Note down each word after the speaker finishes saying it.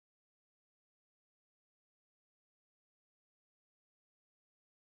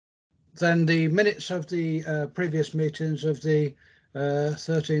Then the minutes of the previous meetings of the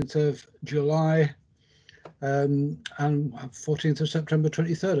 13th of July and 14th of September,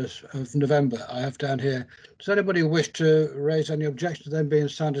 23rd of November, I have down here. Does anybody wish to raise any objection to them being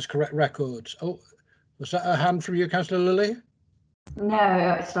signed as correct records? Oh, was that a hand from you, Councillor Lilly?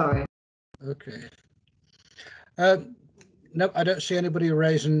 No, sorry. Okay. No, I don't see anybody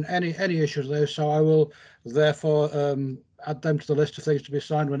raising any issues there, so I will therefore add them to the list of things to be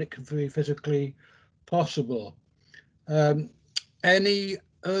signed when it can be physically possible. Any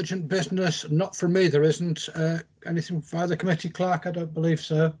urgent business? Not from me, there isn't. Anything via the committee clerk? I don't believe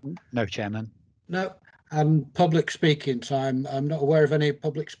so. No, Chairman. No. And public speaking time. I'm not aware of any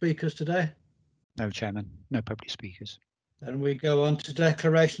public speakers today. No, Chairman. No public speakers. Then we go on to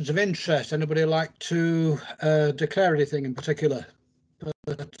declarations of interest. Anybody like to declare anything in particular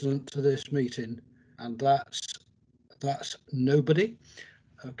pertinent to this meeting? And that's nobody.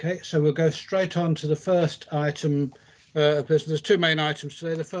 Okay, so we'll go straight on to the first item of business. There's two main items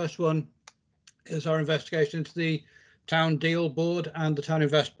today. The first one is our investigation into the Town Deal Board and the Town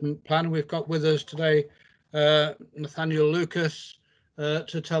Investment Plan. We've got with us today Nathaniel Lucas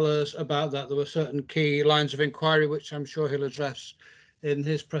to tell us about that. There were certain key lines of inquiry which I'm sure he'll address in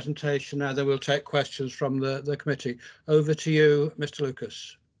his presentation. Now then we'll take questions from the committee. Over to you, Mr.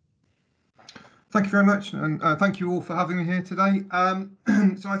 Lucas. Thank you very much, and thank you all for having me here today.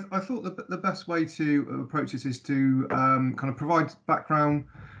 So I thought the best way to approach this is to kind of provide background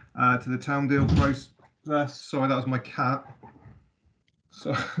to the Town Deal process. Sorry, that was my cat.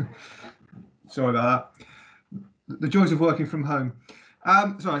 So sorry about that. The joys of working from home.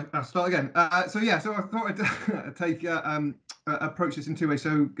 Sorry, I'll start again. So I thought I'd take approach this in two ways.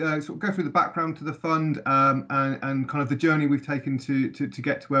 So sort of go through the background to the fund and kind of the journey we've taken to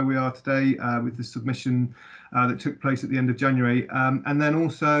get to where we are today with the submission that took place at the end of January. And then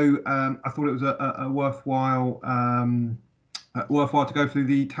also I thought it was a worthwhile to go through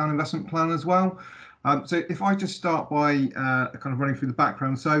the town investment plan as well. So if I just start by kind of running through the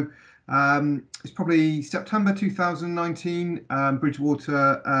background. So it's probably September 2019.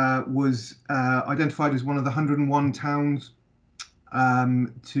 Bridgwater was identified as one of the 101 towns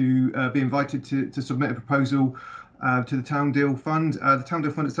to be invited to submit a proposal to the Town Deal Fund. The Town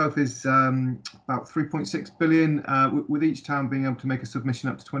Deal Fund itself is about 3.6 billion, with each town being able to make a submission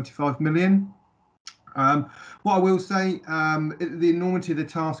up to 25 million. What I will say, the enormity of the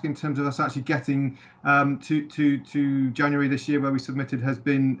task in terms of us actually getting to January this year where we submitted has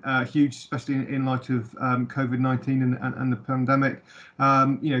been huge, especially in light of COVID-19 and the pandemic.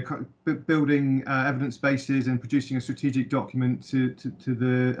 Building evidence bases and producing a strategic document to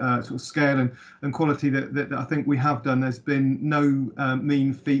the sort of scale and quality that I think we have done. There's been no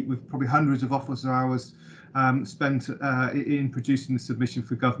mean feat, with probably hundreds of office hours spent in producing the submission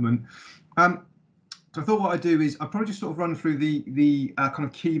for government. So I thought what I'd do is I'll probably just sort of run through the kind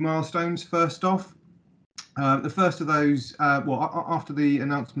of key milestones first off. The first of those, after the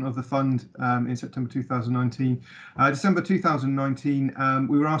announcement of the fund in September 2019, December 2019,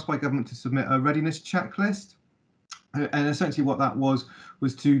 we were asked by government to submit a readiness checklist. And essentially what that was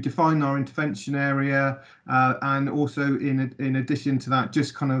to define our intervention area, and also in addition to that,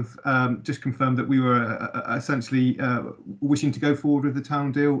 just kind of just confirm that we were essentially wishing to go forward with the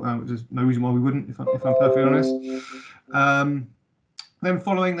town deal. There's no reason why we wouldn't, if I'm perfectly honest. Then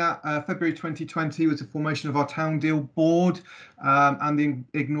following that, February 2020 was the formation of our Town Deal Board and the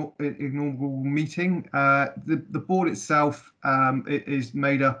inaugural meeting. The board itself is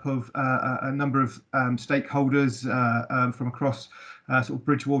made up of a number of stakeholders from across sort of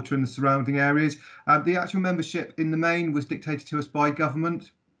Bridgwater and the surrounding areas. The actual membership in the main was dictated to us by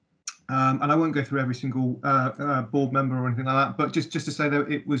government. And I won't go through every single board member or anything like that, but just to say that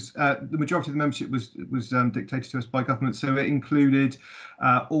it was the majority of the membership was dictated to us by government. So it included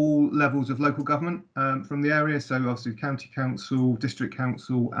all levels of local government from the area. So obviously county council, district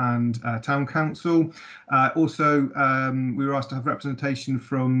council, and town council. Also, we were asked to have representation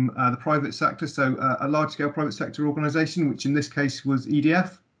from the private sector, so a large-scale private sector organisation, which in this case was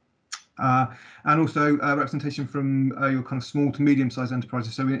EDF. And also representation from your kind of small to medium-sized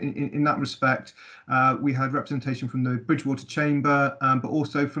enterprises. So in that respect, we had representation from the Bridgwater Chamber, but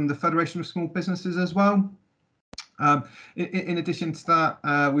also from the Federation of Small Businesses as well. In addition to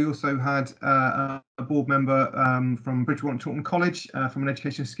that, we also had a board member from Bridgwater and Taunton College from an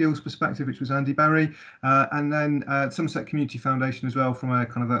education skills perspective, which was Andy Berry, and then Somerset Community Foundation as well from a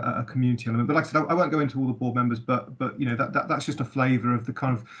kind of a community element. But like I said, I won't go into all the board members, but you know that's just a flavour of the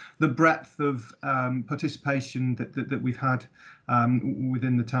kind of the breadth of participation that we've had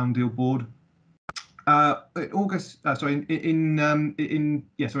within the Town Deal Board. August, in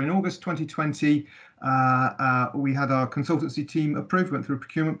August 2020, we had our consultancy team approved, went through a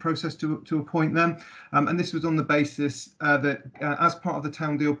procurement process to appoint them, and this was on the basis that as part of the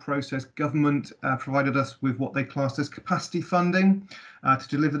town deal process, government provided us with what they classed as capacity funding to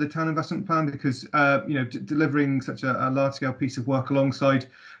deliver the town investment plan, because delivering such a large-scale piece of work alongside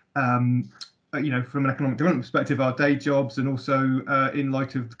from an economic development perspective, our day jobs, and also in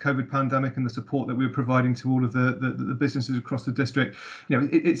light of the COVID pandemic and the support that we were providing to all of the businesses across the district,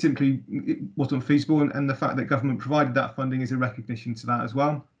 it simply wasn't feasible. And the fact that government provided that funding is a recognition to that as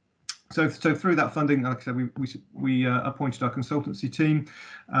well. So through that funding, like I said, we appointed our consultancy team,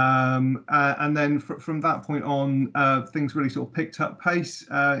 and then from that point on, things really sort of picked up pace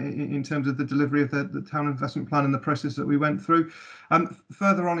in terms of the delivery of the town investment plan and the process that we went through.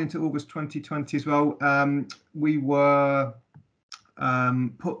 Further on into August 2020 as well, we were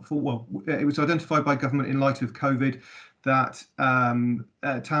it was identified by government in light of COVID that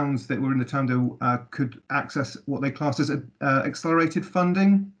towns that were in the town deal could access what they classed as accelerated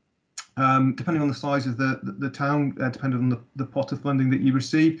funding. Depending on the size of the town, depending on the pot of funding that you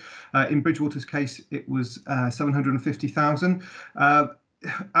receive. In Bridgewater's case, it was 750,000.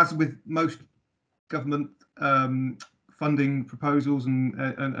 As with most government funding proposals and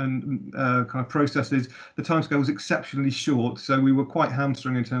kind of processes, the timescale was exceptionally short, so we were quite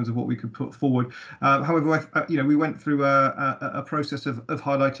hamstrung in terms of what we could put forward. However, we went through a process of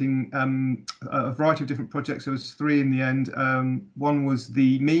highlighting a variety of different projects. There was 3 in the end. One was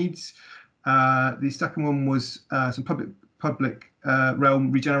the Meads. The second one was some public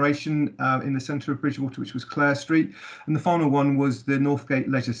realm regeneration in the centre of Bridgewater, which was Clare Street, and the final one was the Northgate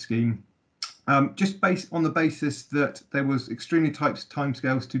Leisure Scheme. Just based on the basis that there was extremely tight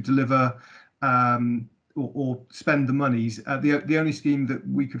timescales to deliver or spend the monies. The only scheme that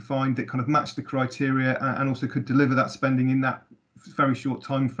we could find that kind of matched the criteria and also could deliver that spending in that very short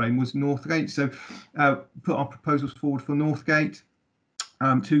time frame was Northgate. So put our proposals forward for Northgate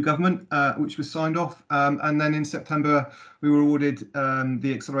to government, which was signed off, and then in September we were awarded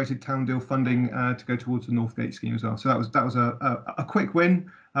the accelerated town deal funding to go towards the Northgate scheme as well. So that was a quick win,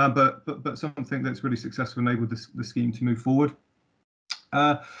 but something that's really successfully enabled the scheme to move forward.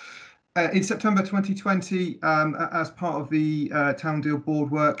 In September 2020, as part of the town deal board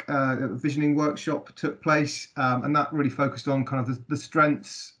work, a visioning workshop took place, and that really focused on kind of the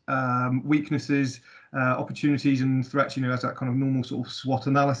strengths, weaknesses, opportunities and threats, as that kind of normal sort of SWOT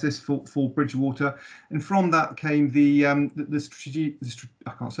analysis for Bridgewater. And from that came the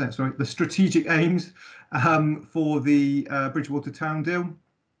strategic aims for the Bridgewater town deal.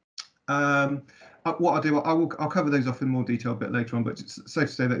 What I'll do, I'll cover those off in more detail a bit later on, but it's safe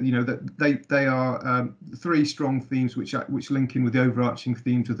to say that that they are 3 strong themes which link in with the overarching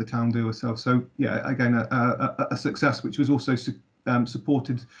themes of the town deal itself. So yeah, again, a success which was also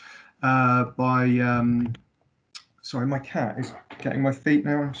supported by sorry, my cat is getting my feet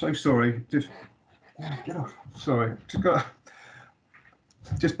now. I'm so sorry. Just get off. Sorry,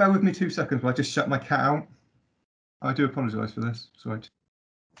 just bear with me 2 seconds while I just shut my cat out. I do apologise for this. Sorry.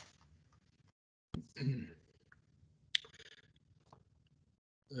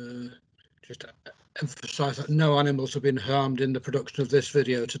 Just to emphasise that no animals have been harmed in the production of this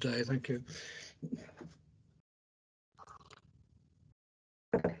video today. Thank you.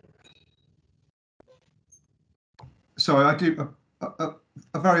 Sorry, I do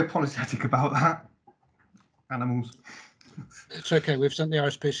very apologetic about that. Animals. It's okay. We've sent the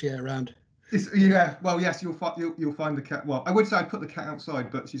RSPCA around. Yeah. Well, yes, you'll find the cat. Well, I would say I'd put the cat outside,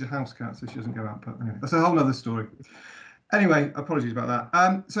 but she's a house cat, so she doesn't go out. But anyway, that's a whole other story. Anyway, apologies about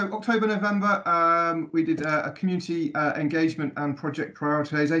that. So October, November, we did a community engagement and project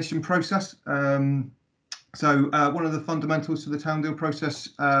prioritisation process. So one of the fundamentals to the town deal process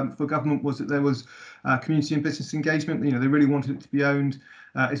for government was that there was community and business engagement. They really wanted it to be owned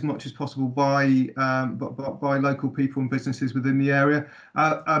as much as possible by local people and businesses within the area.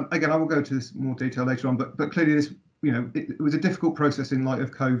 Again, I will go into this in more detail later on, but clearly this, it was a difficult process in light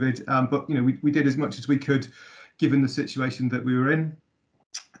of COVID. But we did as much as we could, given the situation that we were in.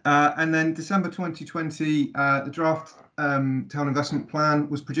 And then December 2020, the draft town investment plan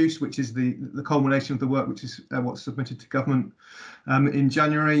was produced, which is the culmination of the work, which is what's submitted to government in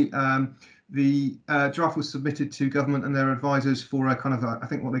January. The draft was submitted to government and their advisors for a kind of, I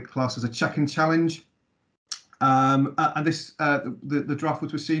think what they class as a check and challenge. And this, the draft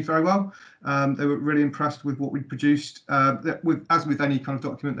was received very well. They were really impressed with what we produced. As with any kind of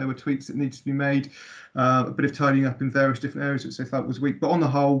document, there were tweaks that needed to be made, a bit of tidying up in various different areas which they felt was weak, but on the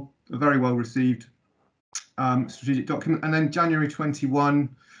whole, a very well received strategic document. And then January 21,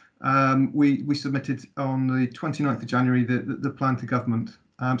 we submitted on the 29th of January the plan to government.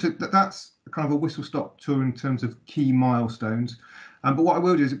 So that's kind of a whistle-stop tour in terms of key milestones. But what I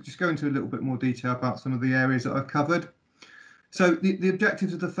will do is just go into a little bit more detail about some of the areas that I've covered. So the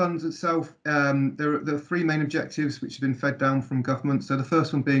objectives of the funds itself, there are 3 main objectives which have been fed down from government. So the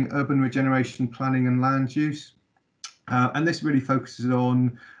first one being urban regeneration, planning and land use. And this really focuses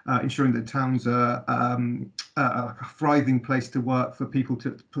on ensuring that towns are a thriving place to work for people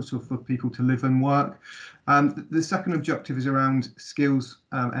to live and work. The second objective is around skills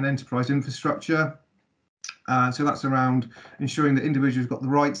and enterprise infrastructure. So that's around ensuring that individuals got the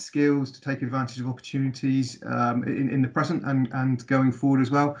right skills to take advantage of opportunities in the present and going forward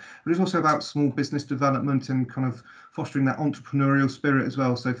as well. But it's also about small business development and kind of fostering that entrepreneurial spirit as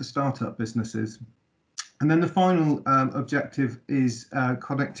well. So for startup businesses. And then the final objective is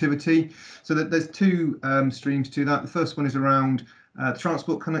connectivity. So that there's 2 streams to that. The first one is around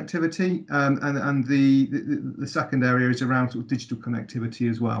transport connectivity, and the second area is around sort of digital connectivity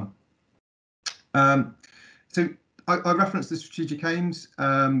as well. So I referenced the strategic aims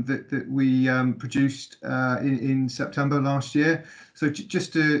that we produced in September last year. So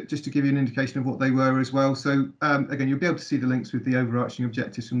just to give you an indication of what they were as well. So again, you'll be able to see the links with the overarching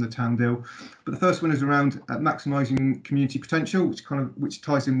objectives from the town deal. But the first one is around maximising community potential, which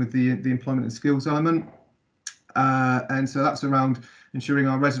ties in with the employment and skills element. And so that's around ensuring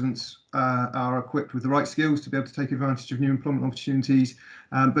our residents are equipped with the right skills to be able to take advantage of new employment opportunities.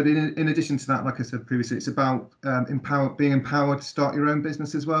 But in addition to that, like I said previously, it's about being empowered to start your own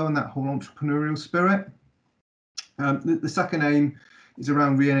business as well, and that whole entrepreneurial spirit. The second aim is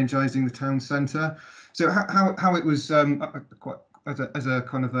around re-energising the town centre. So how it was, quite as a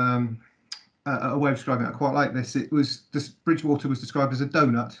kind of a way of describing it, I quite like this. Bridgewater was described as a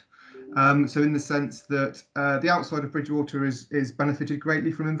donut. So in the sense that the outside of Bridgewater is benefited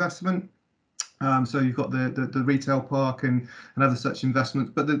greatly from investment. So you've got the retail park and other such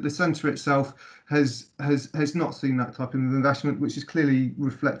investments, but the centre itself has not seen that type of investment, which is clearly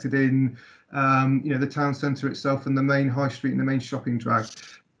reflected in the town centre itself and the main high street and the main shopping drag.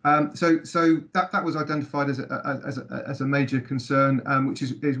 So that was identified as a major concern, which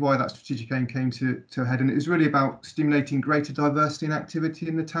is why that strategic aim came to a head. And it was really about stimulating greater diversity and activity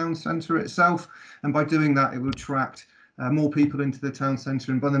in the town centre itself. And by doing that, it will attract more people into the town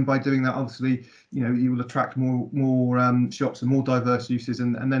centre, and then by doing that, obviously, you will attract more shops and more diverse uses,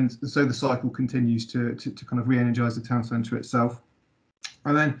 and then so the cycle continues to kind of re-energise the town centre itself.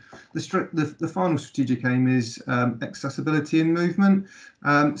 And then the final strategic aim is accessibility and movement.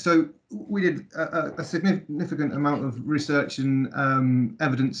 So we did a significant amount of research and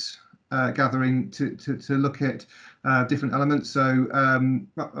evidence gathering to look at different elements. So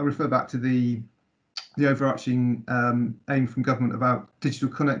I refer back to the overarching aim from government about digital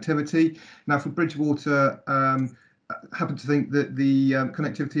connectivity. Now for Bridgewater, I happen to think that the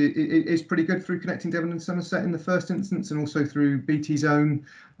connectivity is pretty good through Connecting Devon and Somerset in the first instance, and also through BT's own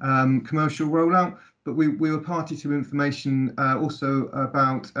commercial rollout. But we were party to information also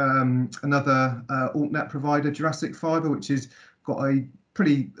about another altnet provider, Jurassic Fibre, which has got a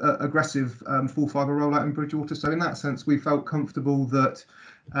pretty aggressive full fibre rollout in Bridgewater. So in that sense, we felt comfortable that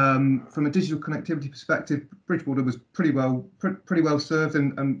from a digital connectivity perspective, Bridgewater was pretty well served,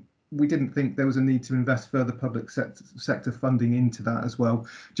 and we didn't think there was a need to invest further public sector funding into that as well,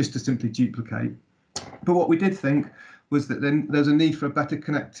 just to simply duplicate. But what we did think was that then there's a need for a better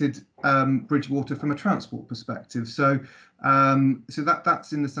connected Bridgewater from a transport perspective. So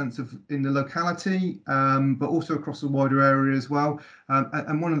that's in the sense of in the locality, but also across the wider area as well.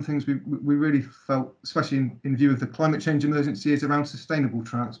 And one of the things we really felt, especially in view of the climate change emergency, is around sustainable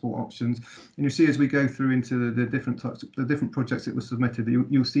transport options. And you'll see as we go through into the different types, the different projects that were submitted,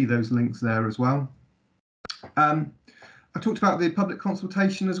 you'll see those links there as well. I talked about the public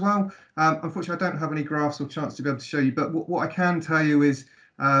consultation as well. Unfortunately, I don't have any graphs or chance to be able to show you, but what I can tell you is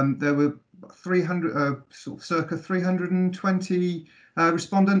there were 300, circa 320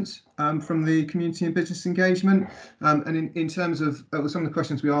 respondents from the community and business engagement. And in terms of some of the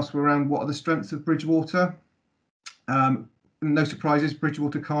questions we asked were around what are the strengths of Bridgewater. No surprises,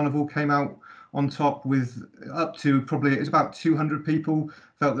 Bridgewater Carnival came out on top with up to probably, it's about 200 people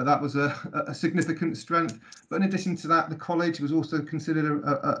felt that was a significant strength. But in addition to that, the college was also considered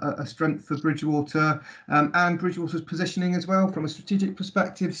a strength for Bridgewater, and Bridgewater's positioning as well from a strategic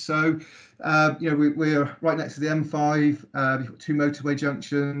perspective. So, we're right next to the M5, you've got 2 motorway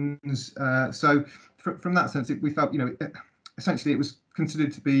junctions. So from that sense, we felt, essentially it was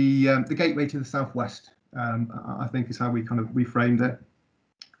considered to be the gateway to the southwest, I think is how we kind of reframed it.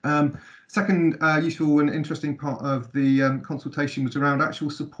 Second useful and interesting part of the consultation was around actual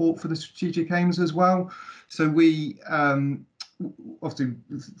support for the strategic aims as well. So we obviously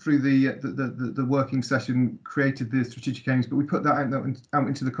through the working session created the strategic aims, but we put that out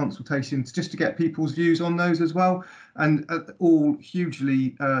into the consultations just to get people's views on those as well, and all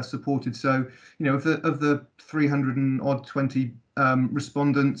hugely supported. So of the 300 and odd 20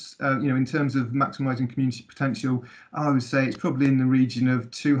 respondents, in terms of maximising community potential, I would say it's probably in the region of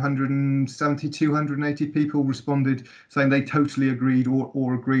 270, 280 people responded saying they totally agreed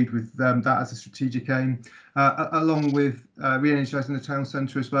or agreed with that as a strategic aim, along with re-energising the town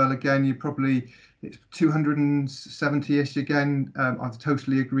centre as well. Again, it's 270-ish again, either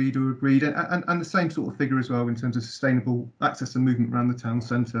totally agreed or agreed, and the same sort of figure as well in terms of sustainable access and movement around the town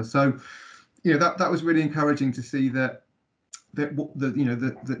centre. So that was really encouraging to see that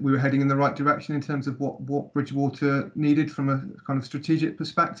we were heading in the right direction in terms of what Bridgewater needed from a kind of strategic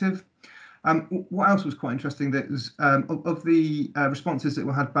perspective. What else was quite interesting, that was of the responses that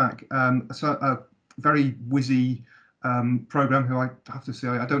we had back, a very whizzy program, who I have to say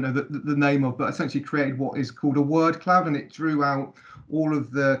I don't know the name of, but essentially created what is called a word cloud, and it drew out all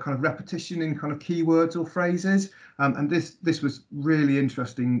of the kind of repetition in kind of keywords or phrases. And this was really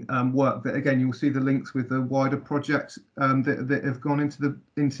interesting work. That again, you'll see the links with the wider projects that have gone into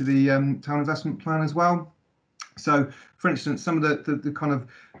the town investment plan as well. So, for instance, some of the kind of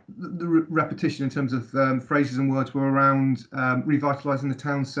the repetition in terms of phrases and words were around revitalising the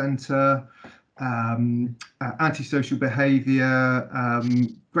town centre, antisocial behaviour,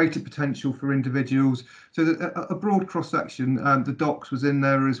 greater potential for individuals. So a broad cross-section. The docks was in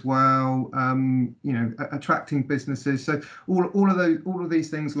there as well. Attracting businesses. So all of these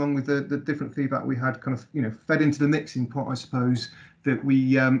things, along with the different feedback we had, kind of fed into the mixing pot, I suppose, that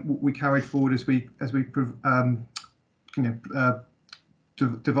we carried forward as we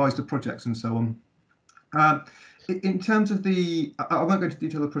devised the projects and so on. In terms of I won't go into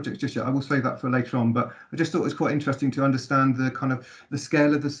detail of the projects just yet. I will save that for later on. But I just thought it was quite interesting to understand the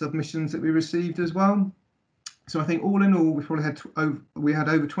scale of the submissions that we received as well. So I think all in all, we had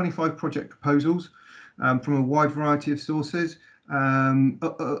over 25 project proposals from a wide variety of sources.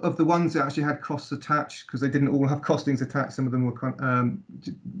 Of the ones that actually had costs attached, because they didn't all have costings attached, some of them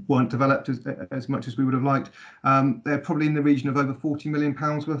weren't developed as much as we would have liked. They're probably in the region of over £40 million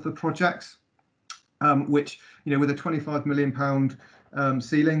worth of projects. Which, with a £25 million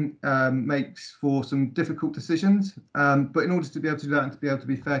ceiling, makes for some difficult decisions. But in order to be able to do that and to be able to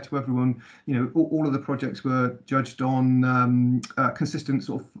be fair to everyone, all of the projects were judged on consistent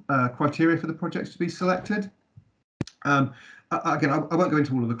sort of criteria for the projects to be selected. Again, I won't go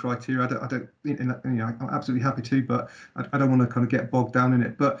into all of the criteria. I'm absolutely happy to, but I don't want to kind of get bogged down in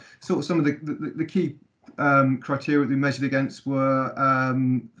it. But sort of some of the key criteria that we measured against were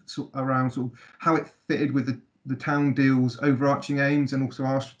around sort of how it fitted with the town deal's overarching aims and also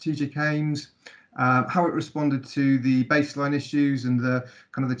our strategic aims, how it responded to the baseline issues and the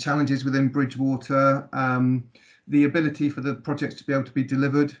kind of the challenges within Bridgewater, the ability for the projects to be able to be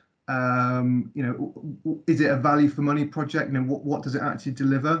delivered. Is it a value for money project? What does it actually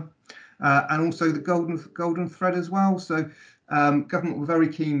deliver? And also the golden thread as well. So government were very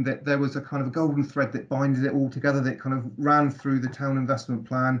keen that there was a kind of a golden thread that binded it all together, that kind of ran through the town investment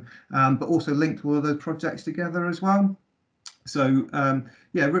plan, but also linked all of those projects together as well. So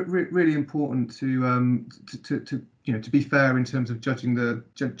really important to be fair in terms of judging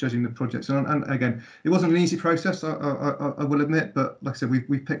the projects. And again, it wasn't an easy process, I will admit, but like I said,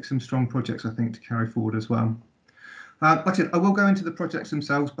 we picked some strong projects, I think, to carry forward as well. Like I said, I will go into the projects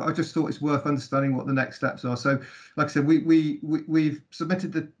themselves, but I just thought it's worth understanding what the next steps are. So, like I said, we've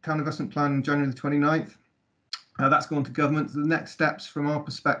submitted the town investment plan on January the 29th. That's gone to government. The next steps from our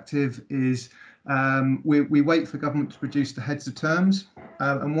perspective is we wait for government to produce the heads of terms,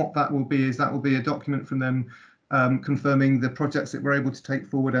 and what that will be is a document from them confirming the projects that we're able to take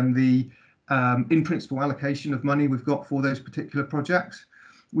forward and the in principle allocation of money we've got for those particular projects.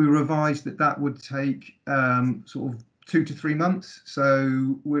 We revised that would take sort of 2 to 3 months,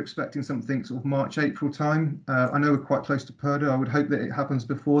 so we're expecting something sort of March, April time. I know we're quite close to Purdah. I would hope that it happens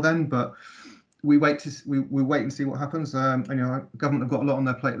before then, but we wait and see what happens. Government have got a lot on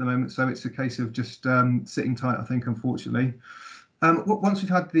their plate at the moment, so it's a case of just sitting tight, I think, unfortunately. Once we've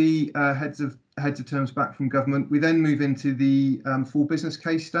had the heads of terms back from government, we then move into the full business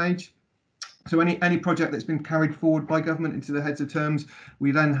case stage. So any project that's been carried forward by government into the heads of terms,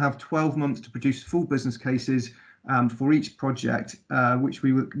 we then have 12 months to produce full business cases for each project, which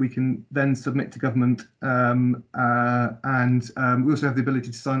we can then submit to government, and we also have the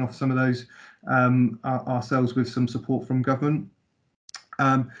ability to sign off some of those ourselves with some support from government.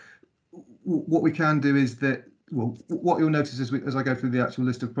 What we can do is that, well, what you'll notice as I go through the actual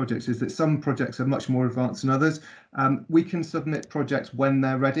list of projects is that some projects are much more advanced than others. We can submit projects when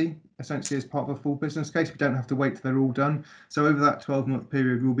they're ready, essentially as part of a full business case. We don't have to wait till they're all done. So over that 12-month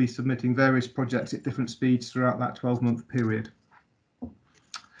period, we'll be submitting various projects at different speeds throughout that 12-month period.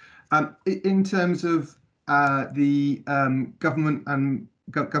 In terms of the government and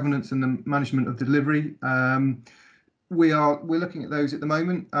governance and the management of delivery, we're looking at those at the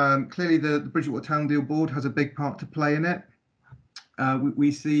moment. Clearly, the Bridgewater Town Deal Board has a big part to play in it.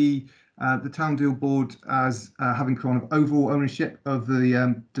 We see the Town Deal Board as having kind of overall ownership of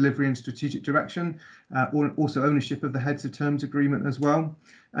the delivery and strategic direction, also ownership of the Heads of Terms Agreement as well.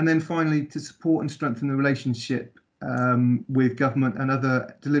 And then finally, to support and strengthen the relationship with government and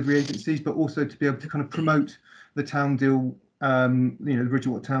other delivery agencies, but also to be able to kind of promote the Town Deal, the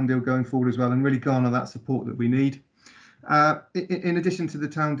Bridgewater Town Deal going forward as well, and really garner that support that we need. In addition to the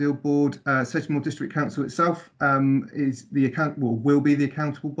Town Deal Board, Sedgemoor District Council itself is will be the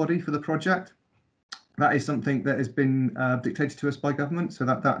accountable body for the project. That is something that has been dictated to us by government, so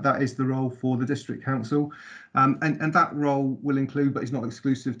that is the role for the District Council, and that role will include, but is not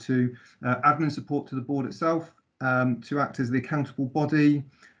exclusive to, admin support to the board itself, to act as the accountable body,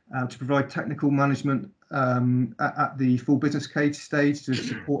 to provide technical management at the full business case stage to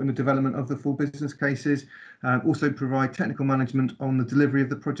support in the development of the full business cases, also provide technical management on the delivery of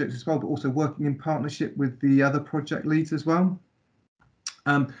the project as well, but also working in partnership with the other project leads as well.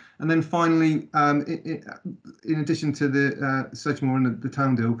 And then finally, in addition to the Sedgemoor and the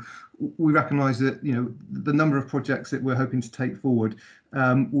Town Deal, we recognise that the number of projects that we're hoping to take forward,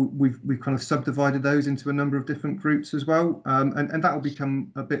 we've kind of subdivided those into a number of different groups as well, and that will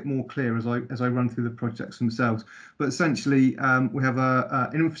become a bit more clear as I run through the projects themselves. But essentially, we have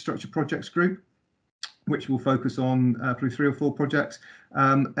an infrastructure projects group, which will focus on through 3 or 4 projects,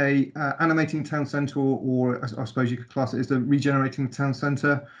 animating town centre, or I suppose you could class it as the regenerating town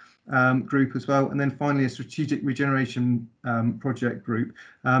centre group as well, and then finally a strategic regeneration project group,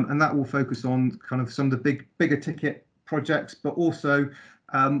 and that will focus on kind of some of the bigger ticket projects, but also,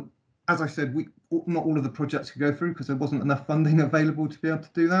 as I said, not all of the projects could go through because there wasn't enough funding available to be able to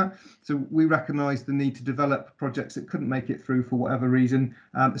do that. So we recognise the need to develop projects that couldn't make it through for whatever reason,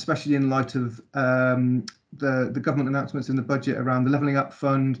 especially in light of the government announcements in the budget around the Levelling Up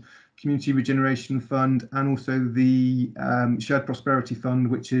Fund, Community Regeneration Fund, and also the Shared Prosperity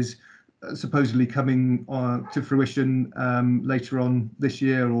Fund, which is supposedly coming to fruition later on this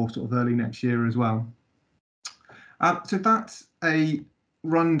year or sort of early next year as well. So that's a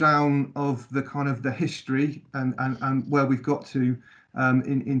rundown of the kind of the history and where we've got to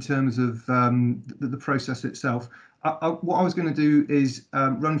in terms of the process itself. What I was going to do is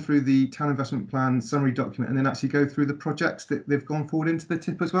run through the town investment plan summary document and then actually go through the projects that they've gone forward into the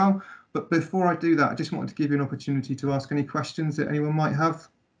tip as well. But before I do that, I just wanted to give you an opportunity to ask any questions that anyone might have.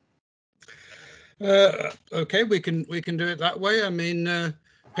 Okay, we can do it that way. I mean,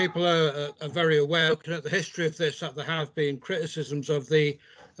 people are very aware, looking at the history of this, that there have been criticisms of the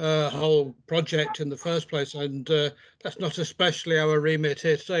whole project in the first place, and that's not especially our remit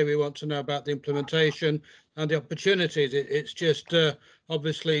here today. We want to know about the implementation and the opportunities. It's just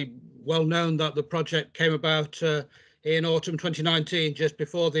obviously well known that the project came about in autumn 2019, just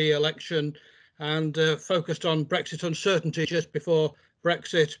before the election, and focused on Brexit uncertainty just before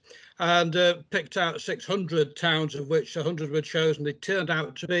Brexit, and picked out 600 towns, of which 100 were chosen. They turned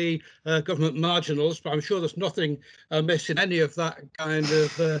out to be government marginals, but I'm sure there's nothing amiss in any of that kind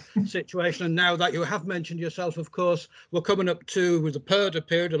of situation. And now that you have mentioned yourself, of course, we're coming up to, with the PERDA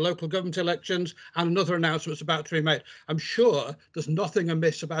period of local government elections, and another announcement's about to be made. I'm sure there's nothing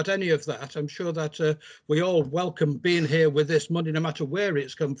amiss about any of that. I'm sure that we all welcome being here with this money, no matter where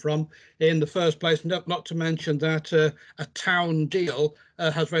it's come from in the first place. Not to mention that a town deal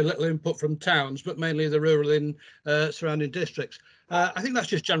has very little input from towns, but mainly the rural in surrounding districts. I think that's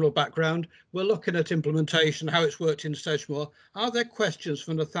just general background. We're looking at implementation, how it's worked in Sedgemoor. Are there questions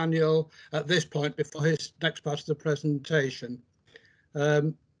for Nathaniel at this point before his next part of the presentation?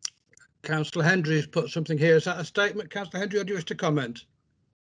 Councillor Hendry's put something here. Is that a statement, Councillor Hendry, or do you wish to comment?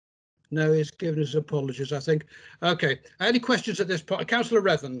 No, he's given his apologies, I think. Okay, any questions at this point? Councillor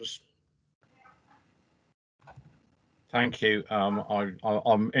Revens. Thank you.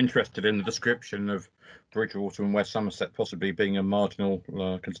 I'm interested in the description of Bridgewater and West Somerset possibly being a marginal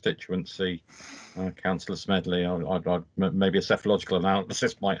constituency. Councillor Smedley, maybe a cephalological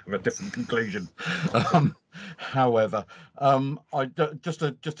analysis might have a different conclusion. However, just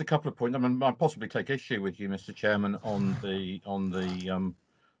a couple of points. I mean, I possibly take issue with you, Mr. Chairman, on the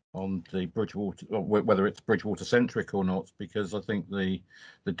the Bridgewater, or whether it's Bridgewater centric or not, because I think the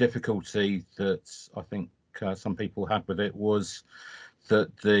difficulty that I think some people had with it was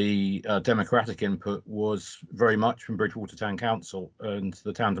that the democratic input was very much from Bridgewater Town Council, and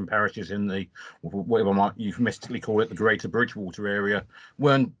the towns and parishes in the, whatever I might euphemistically call it, the Greater Bridgewater area,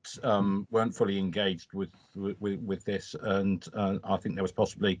 weren't fully engaged with this, and I think there was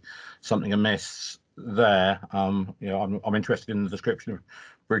possibly something amiss there. You know, I'm interested in the description of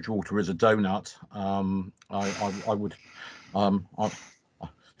Bridgewater as a donut. I would.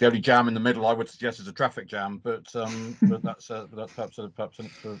 The only jam in the middle I would suggest is a traffic jam, but that's perhaps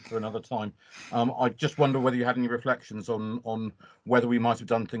for another time. I just wonder whether you had any reflections on whether we might have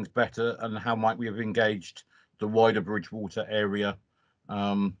done things better and how might we have engaged the wider Bridgewater area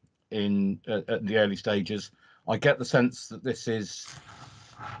in at the early stages. I get the sense that this has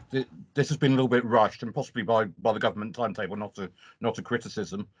been a little bit rushed, and possibly by the government timetable, not a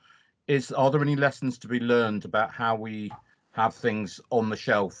criticism. Are there any lessons to be learned about how we have things on the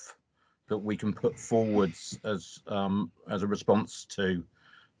shelf that we can put forwards as a response to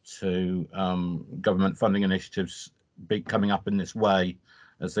government funding initiatives coming up in this way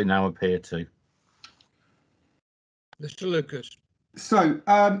as they now appear to? Mr. Lucas. So,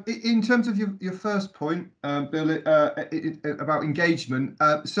 in terms of your first point, Bill, about engagement,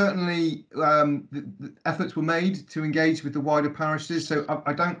 certainly the efforts were made to engage with the wider parishes. So,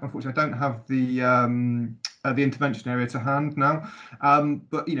 unfortunately, I don't have the intervention area to hand now,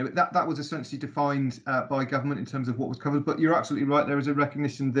 but you know that was essentially defined by government in terms of what was covered. But you're absolutely right. There is a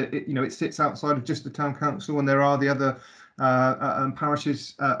recognition that it sits outside of just the town council, and there are the other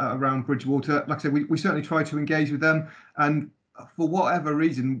parishes around Bridgewater. Like I said, we certainly try to engage with them, and for whatever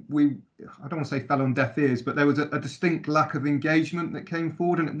reason, I don't want to say fell on deaf ears, but there was a distinct lack of engagement that came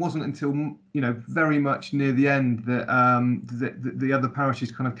forward, and it wasn't until very much near the end that the other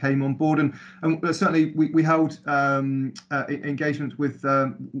parishes kind of came on board, and certainly we held engagements with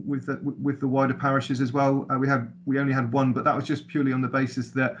the wider parishes as well. We only had one, but that was just purely on the basis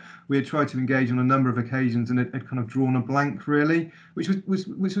that we had tried to engage on a number of occasions and it had kind of drawn a blank, really, which was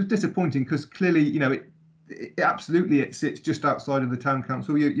disappointing, because clearly it sits just outside of the town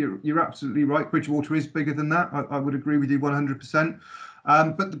council. You're absolutely right. Bridgewater is bigger than that. I would agree with you 100%.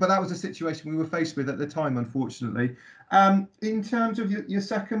 But that was a situation we were faced with at the time, unfortunately. In terms of your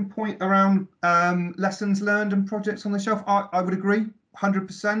second point around lessons learned and projects on the shelf, I would agree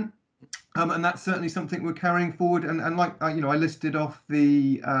 100%. And that's certainly something we're carrying forward. And like I listed off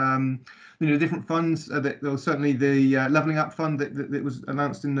the different funds that there was certainly the levelling up fund that was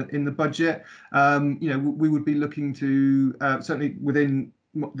announced in the budget. We would be looking to certainly within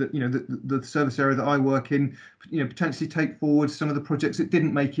the service area that I work in, potentially take forward some of the projects that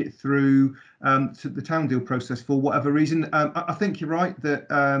didn't make it through to the town deal process for whatever reason. I think you're right that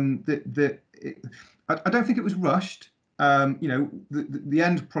I don't think it was rushed. The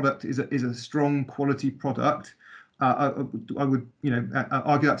end product is a strong quality product. I would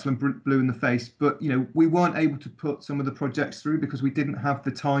argue that till I'm blue in the face, but we weren't able to put some of the projects through because we didn't have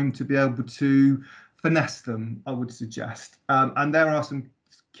the time to be able to finesse them, I would suggest. And there are some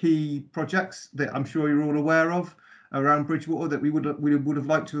key projects that I'm sure you're all aware of around Bridgewater that we would have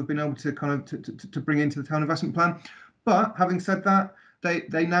liked to have been able to kind of to bring into the town investment plan. But having said that,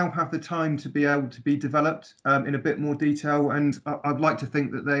 they now have the time to be able to be developed in a bit more detail, and I'd like to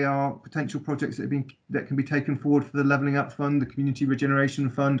think that they are potential projects that can be taken forward for the Levelling Up Fund, the Community Regeneration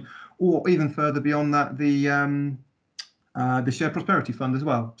Fund, or even further beyond that, the Shared Prosperity Fund as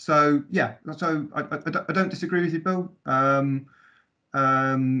well. So yeah, so I don't disagree with you, Bill,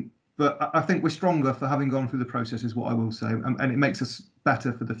 but I think we're stronger for having gone through the process, is what I will say, and it makes us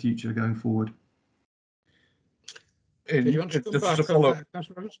better for the future going forward. Do you want to come back on that,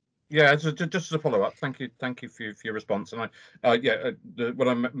 Councillor Roberts? Yeah, just as a follow up, thank you for your response. And when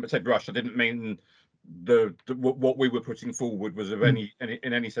I said rush, I didn't mean what we were putting forward was of in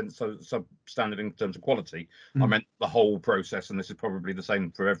any sense substandard in terms of quality. I meant the whole process, and this is probably the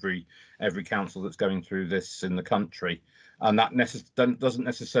same for every council that's going through this in the country, and that doesn't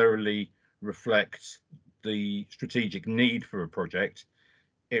necessarily reflect the strategic need for a project.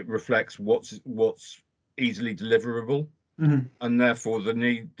 It reflects what's easily deliverable, and therefore the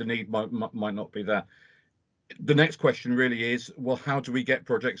need might not be there. The next question really is, well, how do we get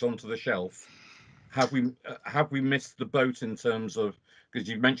projects onto the shelf? Have we missed the boat in terms of, because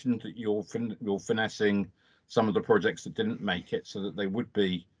you mentioned that you're finessing some of the projects that didn't make it so that they would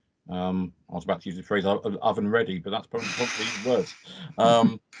be, I was about to use the phrase oven ready, but that's probably worse.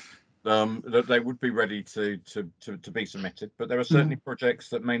 That they would be ready to be submitted, but there are certainly projects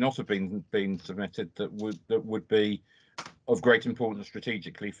that may not have been submitted that would be of great importance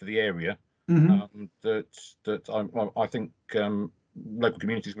strategically for the area. That I think local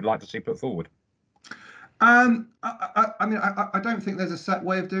communities would like to see put forward. I mean, I don't think there's a set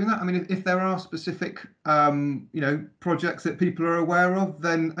way of doing that. I mean, if there are specific, projects that people are aware of,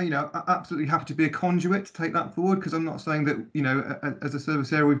 then, I absolutely have to be a conduit to take that forward, because I'm not saying that, as a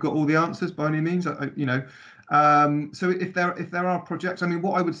service area, we've got all the answers by any means. So if there are projects, I mean,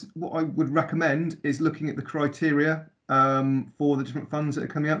 what I would recommend is looking at the criteria for the different funds that are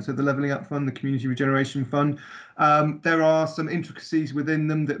coming up. So the Levelling Up Fund, the Community Regeneration Fund, there are some intricacies within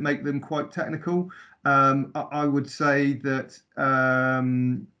them that make them quite technical. I would say that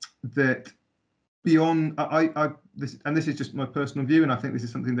that beyond this is just my personal view, and I think this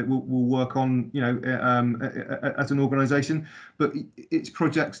is something that we'll work on, as an organisation. But it's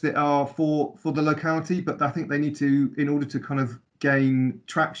projects that are for the locality, but I think they need to, in order to kind of gain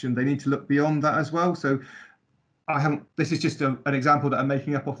traction, they need to look beyond that as well. So this is just an example that I'm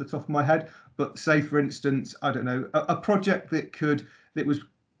making up off the top of my head, but say, for instance, I don't know, a project that was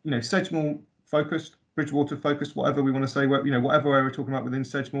Sedgemoor focused, Bridgewater focused, whatever we want to say, whatever we're talking about within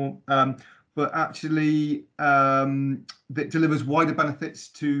Sedgemoor, but actually that delivers wider benefits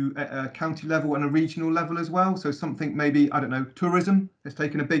to a county level and a regional level as well. So something maybe, I don't know, tourism has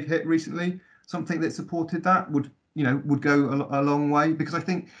taken a big hit recently. Something that supported that would go a long way, because I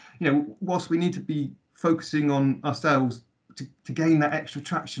think, whilst we need to be focusing on ourselves to gain that extra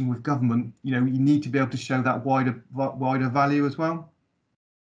traction with government, you need to be able to show that wider value as well.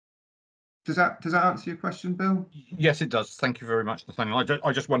 Does that answer your question, Bill? Yes, it does. Thank you very much, Nathaniel.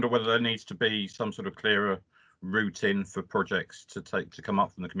 I just wonder whether there needs to be some sort of clearer route in for projects to come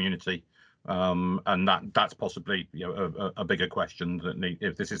up from the community, and that's possibly a bigger question.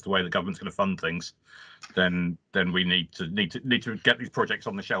 If this is the way the government's going to fund things, then we need to get these projects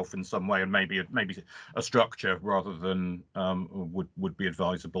on the shelf in some way, and maybe a structure rather than would be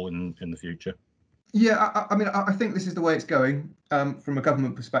advisable in the future. Yeah, I mean, I think this is the way it's going from a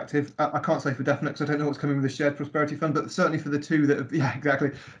government perspective. I can't say for definite because I don't know what's coming with the Shared Prosperity Fund, but certainly for the two that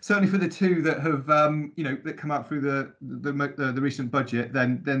have, certainly for the two that have, that come out through the recent budget,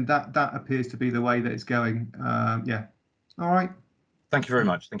 then that appears to be the way that it's going. Yeah. All right. Thank you very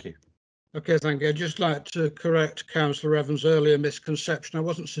much. Thank you. Okay, thank you. I'd just like to correct Councillor Evans' earlier misconception. I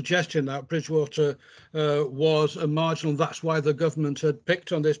wasn't suggesting that Bridgewater was a marginal. That's why the government had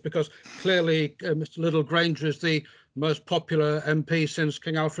picked on this, because clearly Mr. Liddell Granger is the most popular MP since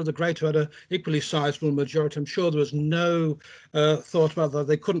King Alfred the Great, who had an equally sizable majority. I'm sure there was no thought about that.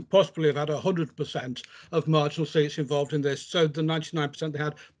 They couldn't possibly have had 100% of marginal seats involved in this. So the 99% they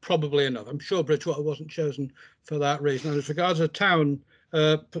had, probably enough. I'm sure Bridgewater wasn't chosen for that reason. And as regards to town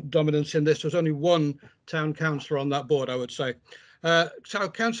dominance in this, there's only one town councillor on that board, I would say. So,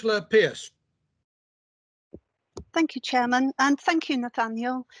 Councillor Pearce. Thank you, Chairman, and thank you,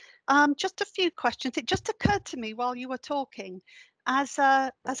 Nathaniel. Just a few questions. It just occurred to me while you were talking, as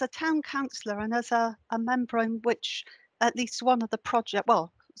a town councillor and as a member in which at least one of the project,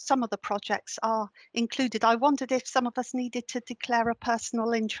 well, some of the projects are included. I wondered if some of us needed to declare a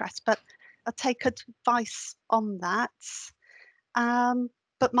personal interest, but I'll take advice on that.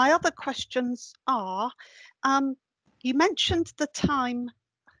 But my other questions are, you mentioned the time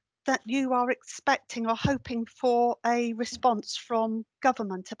that you are expecting or hoping for a response from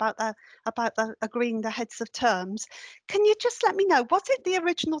government about the agreeing the heads of terms. Can you just let me know, was it the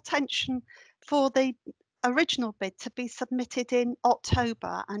original intention for the original bid to be submitted in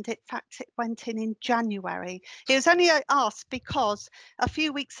October, and in fact it went in January? It was only asked because a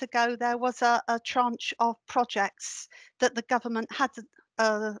few weeks ago there was a tranche of projects that the government had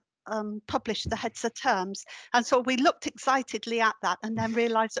published the heads of terms, and so we looked excitedly at that and then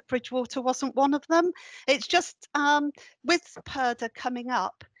realised that Bridgewater wasn't one of them. It's just with PERDA coming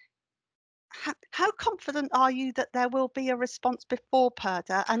up, how confident are you that there will be a response before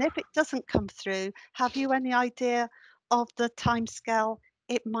PERDA? And if it doesn't come through, have you any idea of the timescale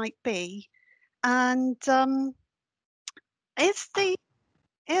it might be? And is the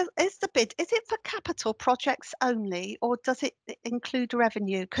bid, is it for capital projects only, or does it include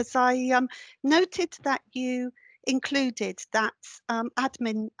revenue? Because I noted that you included that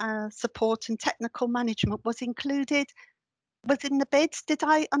admin support and technical management was included within the bids. Did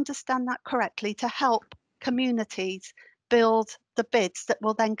I understand that correctly, to help communities build the bids that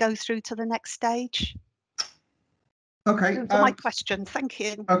will then go through to the next stage? Okay. Those are my questions. Thank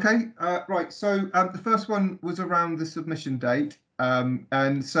you. Okay. Right. So the first one was around the submission date.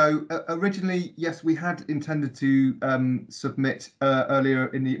 And so originally, yes, we had intended to submit earlier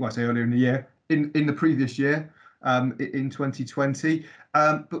in the year, in the previous year, in 2020.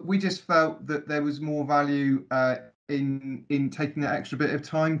 But we just felt that there was more value in taking that extra bit of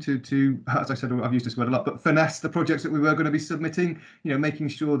time to, as I said, I've used this word a lot, but finesse the projects that we were going to be submitting. Making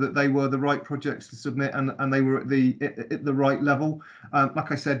sure that they were the right projects to submit and they were at the right level.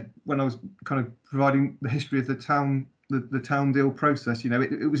 Like I said, when I was kind of providing the history of the town deal process,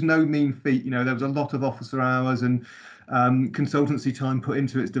 it was no mean feat. There was a lot of officer hours and consultancy time put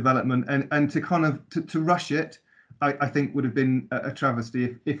into its development, and to kind of to rush it, I think would have been a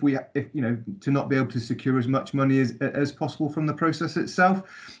travesty if to not be able to secure as much money as possible from the process itself.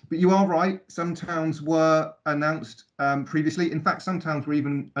 But you are right, some towns were announced previously. In fact, some towns were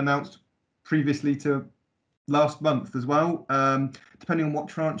even announced previously to last month as well, depending on what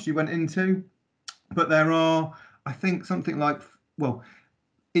tranche you went into. But there are, I think, something like, well,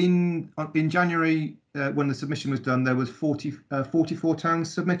 in January, when the submission was done, there was 44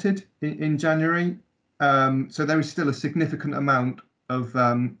 towns submitted in January. So there is still a significant amount of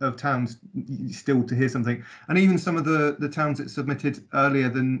towns still to hear something, and even some of the towns that submitted earlier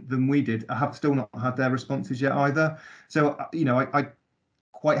than we did have still not had their responses yet either. So I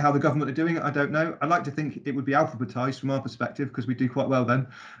quite how the government are doing it, I don't know. I'd like to think it would be alphabetized from our perspective because we do quite well then,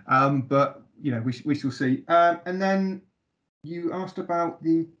 but we shall see. And then you asked about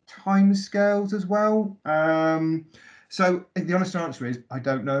the timescales as well. So the honest answer is I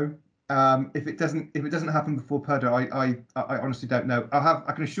don't know. If it doesn't happen before PERDA, I honestly don't know.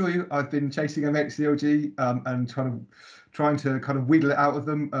 I can assure you I've been chasing MHCLG and trying to kind of wheedle it out of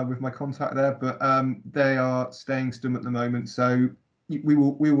them with my contact there, but they are staying stum at the moment. So we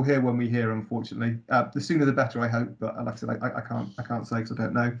will hear when we hear, unfortunately. The sooner the better, I hope. But like I said, I can't say because I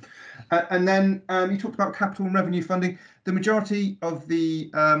don't know. And then you talked about capital and revenue funding. The majority of the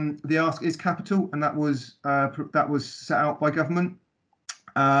ask is capital, and that was set out by government.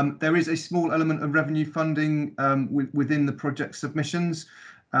 There is a small element of revenue funding within the project submissions.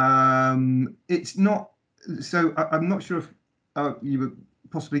 It's not, so I'm not sure if you were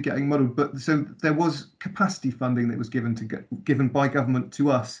possibly getting muddled, but so there was capacity funding that was given by government to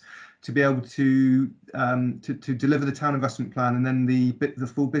us to be able to deliver the town investment plan and then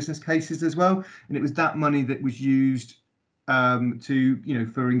the full business cases as well. And it was that money that was used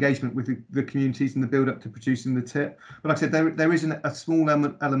for engagement with the communities and the build up to producing the TIP. But like I said, there is a small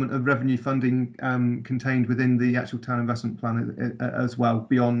element of revenue funding contained within the actual town investment plan as well,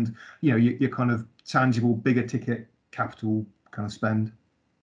 beyond your kind of tangible bigger ticket capital kind of spend.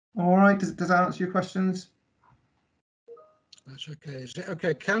 All right, does that answer your questions? That's okay. Is it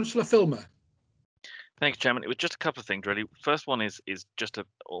okay, Councillor Filmer? Thanks, Chairman. It was just a couple of things, really. First one is just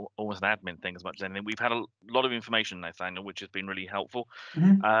almost an admin thing as much as anything. We've had a lot of information, Nathaniel, which has been really helpful,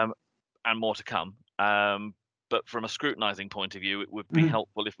 and more to come. But from a scrutinising point of view, it would be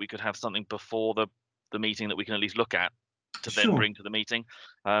helpful if we could have something before the meeting that we can at least look at to then bring to the meeting,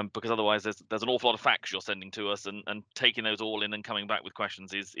 because otherwise there's an awful lot of facts you're sending to us, and taking those all in and coming back with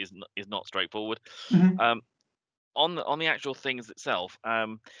questions is not straightforward. On the actual things itself,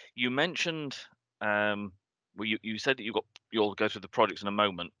 you mentioned. Well, you said that you'll go through the projects in a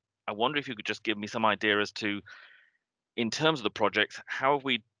moment. I wonder if you could just give me some idea as to, in terms of the projects, how have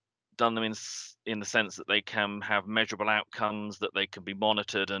we done them in the sense that they can have measurable outcomes, that they can be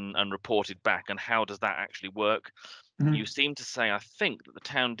monitored and reported back, and how does that actually work? You seem to say, I think, that the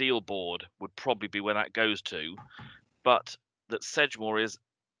Town Deal Board would probably be where that goes to, but that Sedgemoor is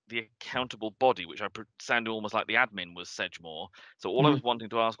the accountable body, which sounded almost like the admin was Sedgemoor. So all I was wanting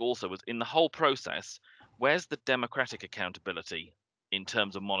to ask also was, in the whole process, where's the democratic accountability in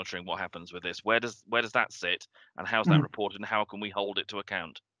terms of monitoring what happens with this? Where does that sit, and how's that reported, and how can we hold it to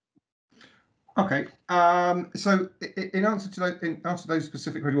account? Okay, so in answer to those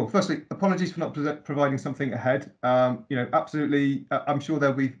specific questions, well, firstly, apologies for not providing something ahead. Absolutely, I'm sure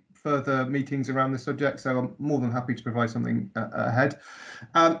there'll be further meetings around the subject, so I'm more than happy to provide something ahead.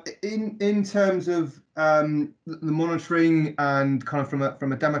 In terms of the monitoring and kind of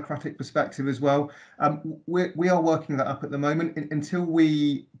from a democratic perspective as well, we are working that up at the moment. Until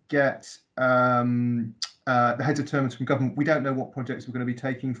we get the heads of terms from government, we don't know what projects we're going to be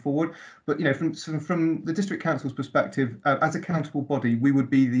taking forward. But from the district council's perspective, as accountable body, we would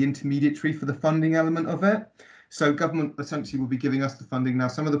be the intermediary for the funding element of it. So government essentially will be giving us the funding. Now,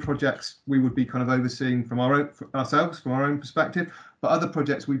 some of the projects we would be kind of overseeing from our own perspective, but other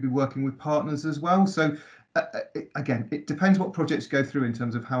projects we'd be working with partners as well. So again, it depends what projects go through in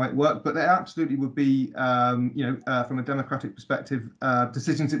terms of how it worked, but there absolutely would be, from a democratic perspective,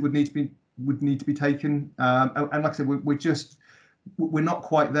 decisions that would need to be taken. And like I said, we're not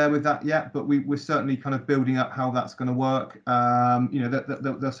quite there with that yet, but we're certainly kind of building up how that's going to work.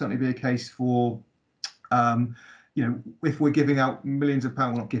 There'll certainly be a case for, if we're giving out millions of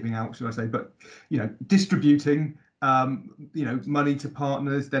pounds, well, not giving out, should I say, but distributing money to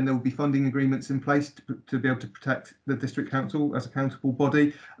partners, then there will be funding agreements in place to be able to protect the district council as a accountable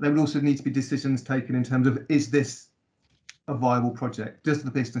body. There would also need to be decisions taken in terms of, is this a viable project? Does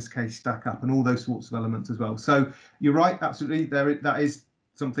the business case stack up, and all those sorts of elements as well. So you're right, absolutely. That is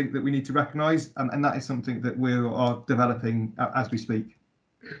something that we need to recognise, and that is something that we are developing as we speak.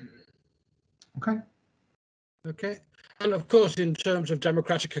 Okay. Okay. And of course, in terms of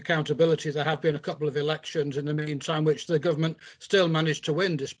democratic accountability, there have been a couple of elections in the meantime, which the government still managed to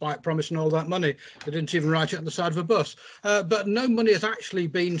win despite promising all that money. They didn't even write it on the side of a bus. But no money has actually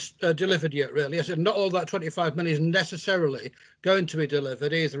been delivered yet, really. I said not all that 25 million is necessarily going to be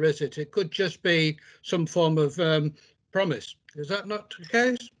delivered either, is it? It could just be some form of promise. Is that not the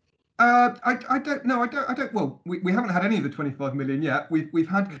case? I don't know. I don't. Well, we haven't had any of the 25 million yet. We've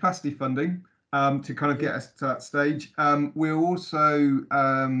had capacity funding to kind of get us to that stage. We're also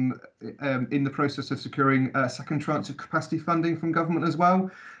in the process of securing a second tranche of capacity funding from government as well,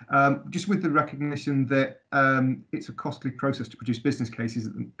 just with the recognition that it's a costly process to produce business cases.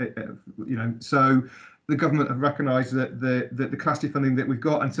 So the government have recognised that the capacity funding that we've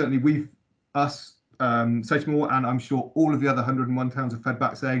got, and certainly Sedgemoor, and I'm sure all of the other 101 towns have fed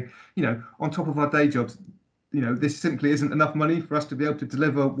back saying, on top of our day jobs, this simply isn't enough money for us to be able to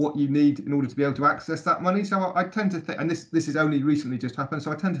deliver what you need in order to be able to access that money. So I tend to think, and this has only recently just happened,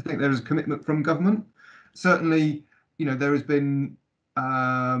 so I tend to think there is a commitment from government. Certainly, there has been,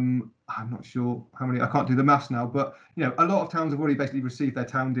 I'm not sure how many, I can't do the maths now, but a lot of towns have already basically received their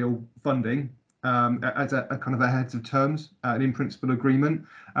town deal funding as a kind of a heads of terms, an in principle agreement.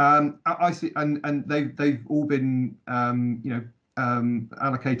 I see, and they've all been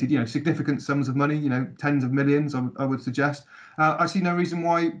allocated significant sums of money, tens of millions, I would suggest. I see no reason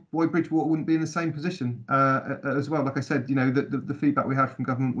why Bridgewater wouldn't be in the same position as well. Like I said, the feedback we had from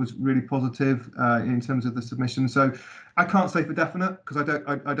government was really positive in terms of the submission. So I can't say for definite, because I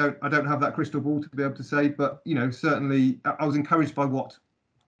don't have that crystal ball to be able to say, but certainly I was encouraged by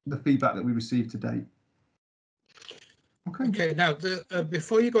the feedback that we received to date. Okay, now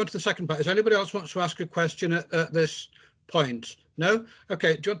before you go on to the second part, is anybody else wants to ask a question at this point? No?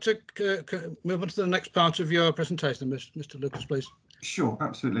 Okay, do you want to move on to the next part of your presentation, Mr. Lucas, please? Sure,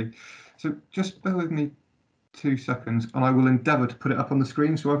 absolutely. So just bear with me 2 seconds, and I will endeavour to put it up on the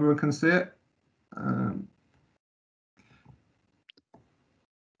screen so everyone can see it.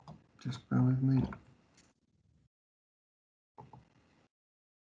 Just bear with me.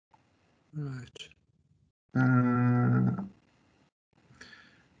 Right. Can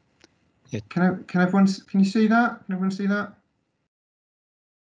you see that? Can everyone see that?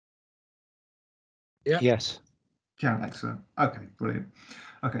 Yeah. Yes. Yeah, excellent. Okay, brilliant.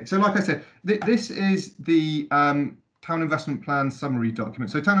 Okay, so like I said, this is the Town Investment Plan summary document.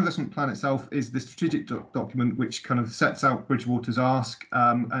 So Town Investment Plan itself is the strategic document which kind of sets out Bridgewater's ask,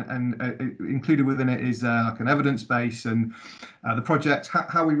 and included within it is like an evidence base and the project,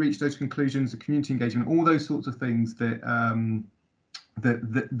 how we reach those conclusions, the community engagement, all those sorts of things that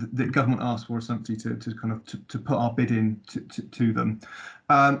that government asked for essentially to put our bid in to them.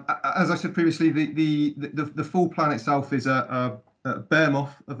 As I said previously, the full plan itself is a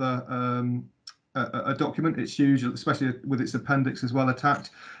behemoth of a document. It's huge, especially with its appendix as well attached.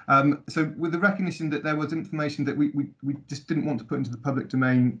 So with the recognition that there was information that we just didn't want to put into the public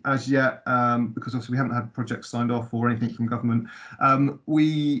domain as yet, because obviously we haven't had projects signed off or anything from government,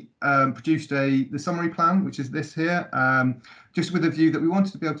 we produced the summary plan, which is this here, just with a view that we wanted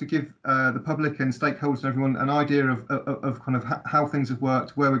to be able to give the public and stakeholders and everyone an idea of kind of how things have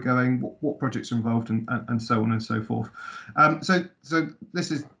worked, where we're going, what projects are involved, and so on and so forth. So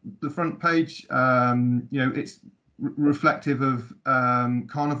this is the front page. It's reflective of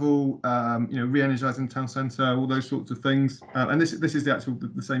Carnival, re-energising town centre, all those sorts of things. And this is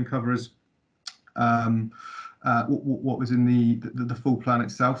the same cover as what was in the full plan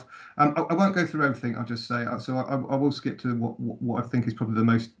itself. I won't go through everything. I'll just say so. I will skip to what I think is probably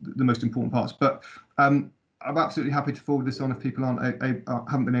the most important parts. But I'm absolutely happy to forward this on if people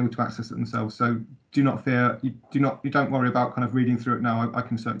haven't been able to access it themselves. So do not fear. You don't worry about kind of reading through it now. I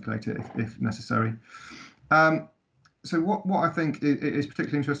can circulate it if necessary. So what I think is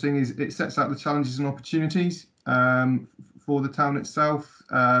particularly interesting is it sets out the challenges and opportunities for the town itself.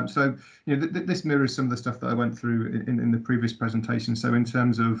 So this mirrors some of the stuff that I went through in the previous presentation. So in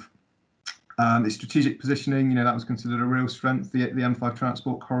terms of its strategic positioning, that was considered a real strength. The M5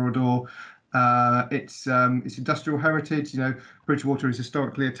 transport corridor. Its industrial heritage. Bridgewater is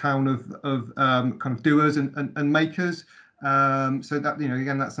historically a town of kind of doers and makers. So that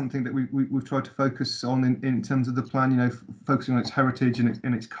again, that's something that we've tried to focus on in terms of the plan. Focusing on its heritage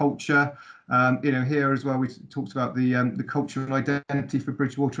and its culture. Here as well, we talked about the culture and identity for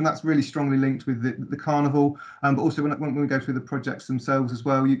Bridgewater, and that's really strongly linked with the carnival. But also when we go through the projects themselves as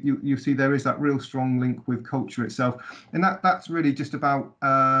well, you see there is that real strong link with culture itself, and that's really just about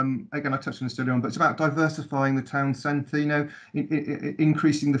again, I touched on this earlier on, but it's about diversifying the town centre.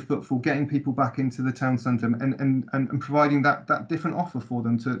 Increasing the footfall, getting people back into the town centre, and providing that different offer for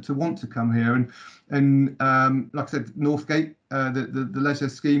them to want to come here. And like I said, Northgate, the leisure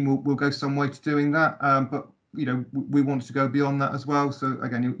scheme will go some way to doing that, but we want to go beyond that as well. So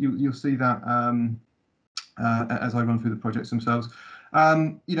again, you'll see that as I run through the projects themselves.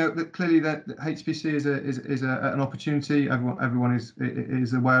 Clearly that HPC is an opportunity. Everyone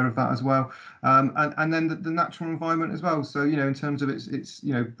is aware of that as well, and then the natural environment as well. So in terms of its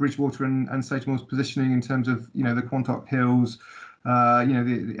Bridgewater and Sedgemoor's positioning in terms of the Quantock Hills,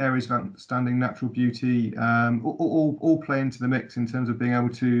 the areas of outstanding natural beauty, all play into the mix in terms of being able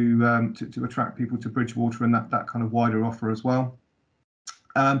to attract people to Bridgewater and that kind of wider offer as well.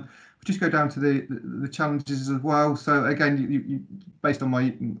 Just go down to the challenges as well. So again, you based on my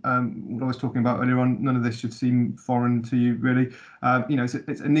what I was talking about earlier on, none of this should seem foreign to you really.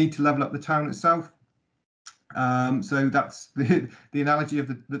 It's a need to level up the town itself. So that's the analogy of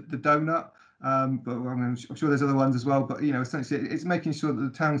the donut. But I'm sure there's other ones as well. But essentially, it's making sure that the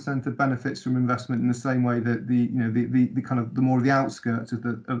town centre benefits from investment in the same way that the kind of the more of the outskirts of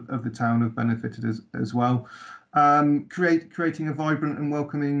the town have benefited as well. Creating a vibrant and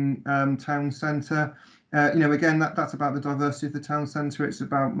welcoming town centre. Again, that's about the diversity of the town centre. It's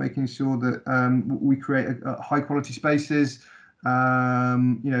about making sure that we create high quality spaces.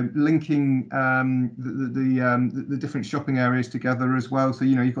 Linking the different shopping areas together as well. So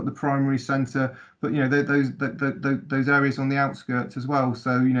you've got the primary centre, but those areas on the outskirts as well.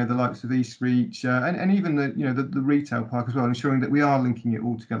 So the likes of East Reach and even the retail park as well, ensuring that we are linking it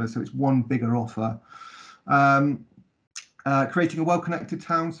all together so it's one bigger offer. Creating a well-connected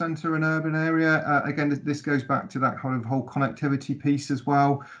town centre and urban area. Again, this goes back to that kind of whole connectivity piece as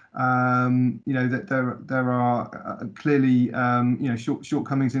well. That there are clearly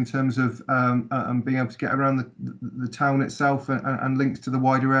shortcomings in terms of being able to get around the town itself and links to the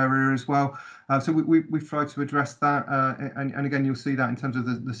wider area as well. So we've tried to address that, and again you'll see that in terms of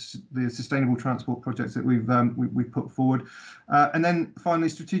the sustainable transport projects that we've put forward, and then finally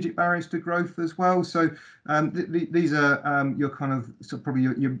strategic barriers to growth as well. So these are your kind of probably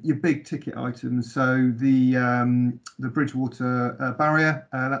your big ticket items. So the Bridgewater barrier,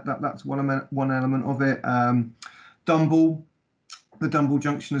 that's one element of it. The Dumble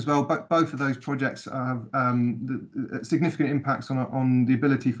Junction as well, but both of those projects have significant impacts on the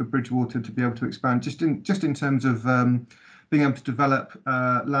ability for Bridgewater to be able to expand, just in terms of being able to develop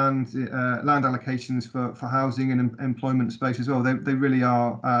land allocations for housing and employment space as well. They really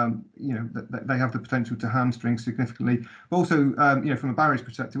are, they have the potential to hamstring significantly. But also, from a barriers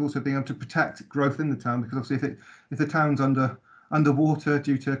perspective, also being able to protect growth in the town, because obviously if the town's underwater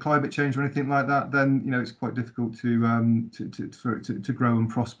due to climate change or anything like that, then it's quite difficult for it to grow and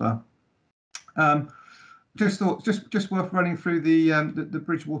prosper. Just worth running through the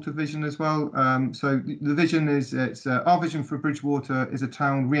Bridgewater vision as well. So the vision is our vision for Bridgewater is a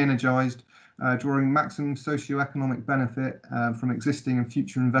town re-energised, drawing maximum socio-economic benefit from existing and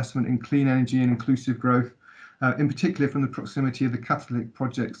future investment in clean energy and inclusive growth. In particular from the proximity of the catalytic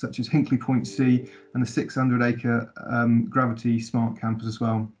projects such as Hinkley Point C and the 600-acre Gravity Smart Campus as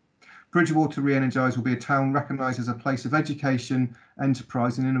well. Bridgewater Re-Energised will be a town recognised as a place of education,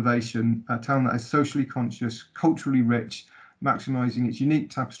 enterprise and innovation, a town that is socially conscious, culturally rich, maximising its unique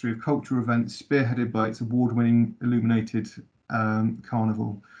tapestry of cultural events spearheaded by its award-winning illuminated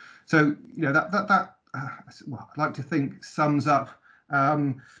carnival. So, that I'd like to think sums up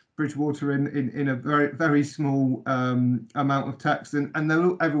Bridgewater in a very, very small amount of text, and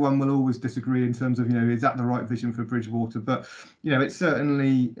everyone will always disagree in terms of is that the right vision for Bridgewater, but it's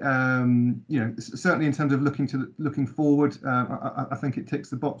certainly certainly in terms of looking forward, I think it ticks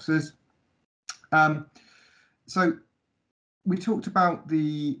the boxes. So we talked about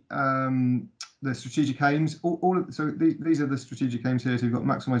the strategic aims. These are the strategic aims here. So you've got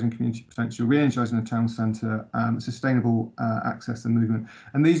maximising community potential, re-energising the town centre, sustainable access and movement,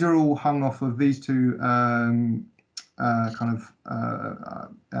 and these are all hung off of these two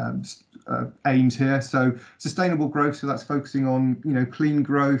aims here. So sustainable growth, so that's focusing on clean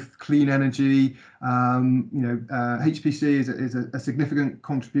growth, clean energy. HPC is a significant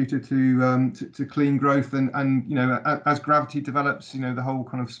contributor to clean growth, and as Gravity develops, the whole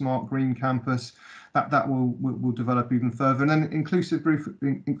kind of smart green campus that will develop even further, and then inclusive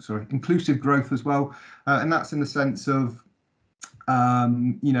growth as well, and that's in the sense of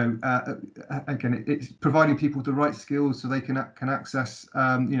Again, it's providing people with the right skills so they can access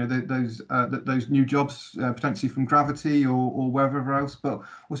those new jobs potentially from Gravity or wherever else, but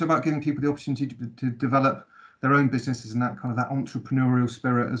also about giving people the opportunity to develop their own businesses and that entrepreneurial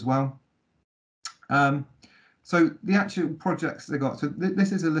spirit as well. So the actual projects they got. So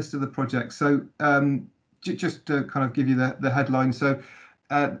this is a list of the projects. So just to kind of give you the headline. So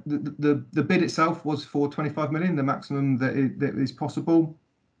the bid itself was for 25 million, the maximum that is possible.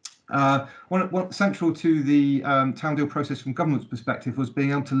 One central to the town deal process from government's perspective was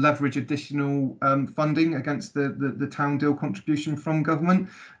being able to leverage additional funding against the town deal contribution from government,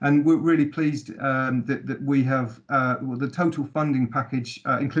 and we're really pleased that we have the total funding package,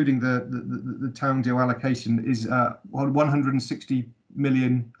 including the town deal allocation, is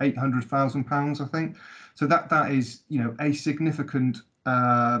 160,800,000 £, I think. So that is a significant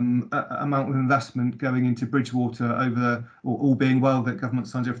amount of investment going into Bridgewater over, or all being well that government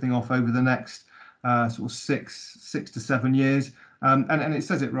signs everything off, over the next sort of six to 7 years. And it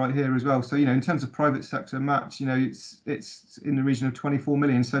says it right here as well. So in terms of private sector match, it's in the region of 24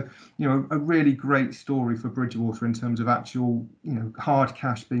 million. So a really great story for Bridgewater in terms of actual hard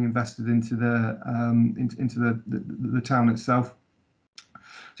cash being invested into the town itself.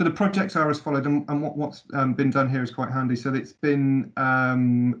 So the projects are as followed, and what's been done here is quite handy. So it's been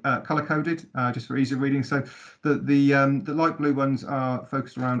color coded just for ease of reading. So the light blue ones are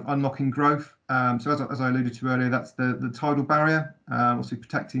focused around unlocking growth. So as I alluded to earlier, that's the tidal barrier, also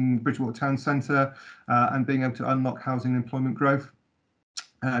protecting Bridgewater Town Centre and being able to unlock housing and employment growth.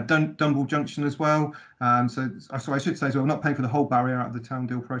 Dumble Junction as well. So I should say as well, not paying for the whole barrier out of the town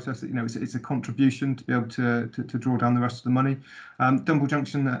deal process. It's a contribution to be able to draw down the rest of the money. Dumble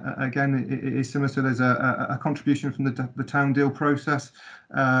Junction again, it is similar. So there's a contribution from the town deal process,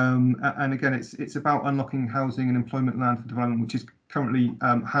 and again, it's about unlocking housing and employment land for development, which is currently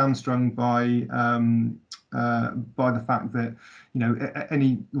hamstrung by the fact that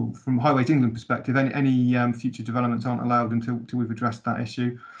from Highways England perspective, any future developments aren't allowed until we've addressed that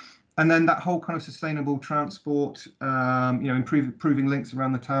issue. And then that whole kind of sustainable transport, improving links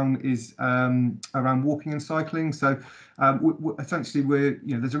around the town is around walking and cycling. So essentially,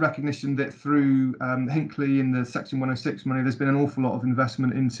 there's a recognition that through Hinckley and the Section 106 money, there's been an awful lot of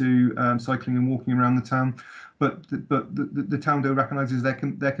investment into cycling and walking around the town. But the town deal recognises there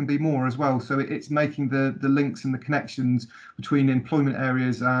can be more as well. So it's making the links and the connections between employment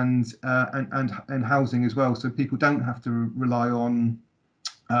areas and housing as well. So people don't have to rely on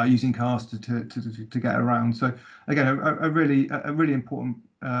using cars to get around. So again, a really important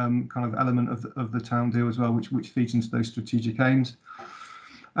kind of element of the town deal as well, which feeds into those strategic aims.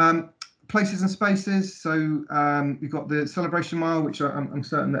 Places and spaces. So you've got the Celebration Mile, which I'm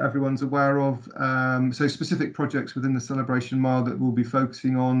certain that everyone's aware of. So specific projects within the Celebration Mile that we'll be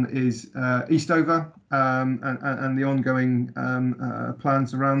focusing on is Eastover and the ongoing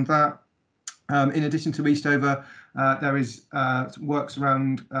plans around that. In addition to Eastover, there is works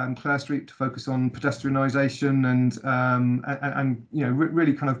around Clare Street to focus on pedestrianisation and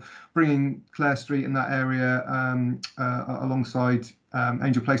really kind of bringing Clare Street in that area alongside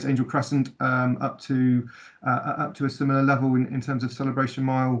Angel Place, Angel Crescent up to a similar level in terms of Celebration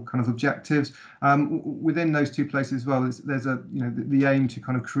Mile kind of objectives. Within those two places as well, there's the aim to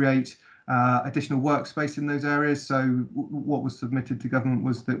kind of create additional workspace in those areas. So what was submitted to government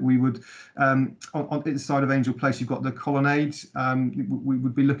was that we would, on the side of Angel Place, you've got the colonnades. We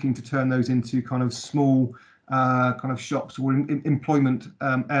would be looking to turn those into kind of small kind of shops or employment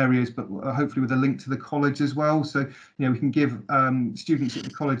areas, but hopefully with a link to the college as well. So we can give students at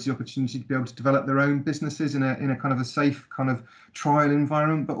the college the opportunity to be able to develop their own businesses in a kind of a safe kind of trial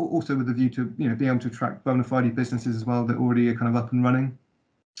environment, but also with a view to be able to attract bona fide businesses as well that already are kind of up and running.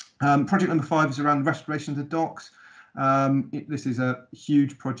 Project number 5 is around restoration of the docks. This is a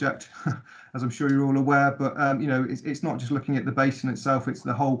huge project, as I'm sure you're all aware, but it's not just looking at the basin itself, it's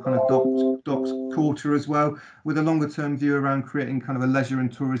the whole kind of docks quarter as well, with a longer term view around creating kind of a leisure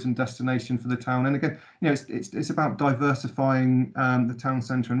and tourism destination for the town. And again, it's about diversifying the town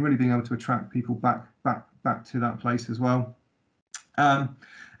centre and really being able to attract people back to that place as well.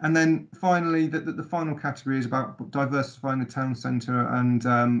 And then finally, the final category is about diversifying the town centre and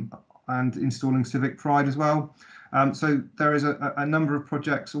installing civic pride as well. So there is a number of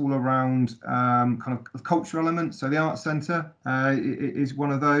projects all around kind of cultural elements. So the Arts Centre is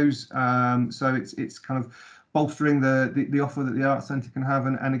one of those. So it's kind of bolstering the offer that the Arts Centre can have,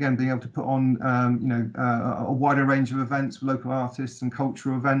 and again being able to put on a wider range of events with local artists and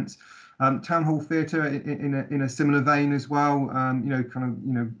cultural events. Town Hall Theatre in a similar vein as well,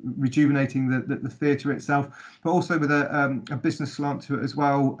 rejuvenating the theatre itself, but also with a business slant to it as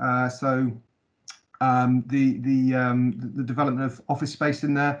well. The development of office space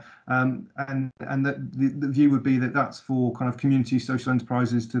in there, and the view would be that that's for kind of community social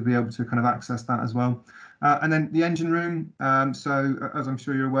enterprises to be able to kind of access that as well. And then the engine room. So as I'm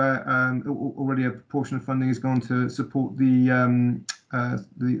sure you're aware, already a proportion of funding has gone to support the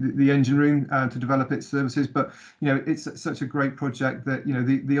engine room to develop its services. But it's such a great project that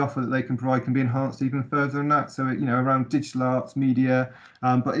the offer that they can provide can be enhanced even further than that. So around digital arts, media,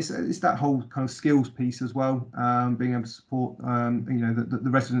 but it's that whole kind of skills piece as well, being able to support the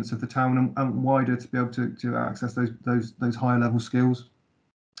residents of the town and wider to be able to access those higher level skills.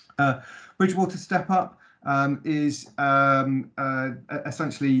 Bridgewater Step Up is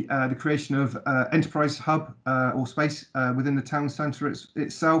essentially the creation of enterprise hub or space within the town centre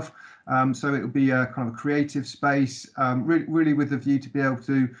itself. So it will be a kind of a creative space, really with the view to be able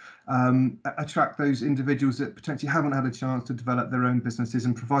to attract those individuals that potentially haven't had a chance to develop their own businesses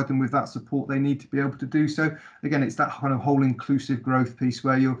and provide them with that support they need to be able to do so. Again, it's that kind of whole inclusive growth piece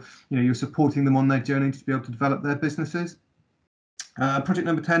where you're supporting them on their journey to be able to develop their businesses. Project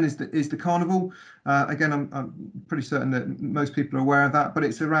number 10 is the carnival. Again, I'm pretty certain that most people are aware of that, but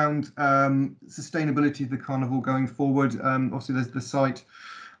it's around sustainability of the carnival going forward. Obviously, there's the site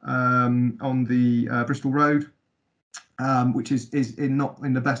on the Bristol Road, which is not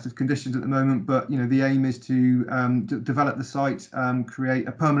in the best of conditions at the moment, but the aim is to develop the site, create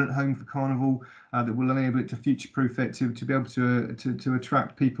a permanent home for carnival that will enable it to future-proof it, to be able to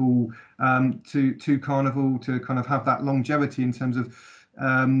attract people to carnival, to kind of have that longevity in terms of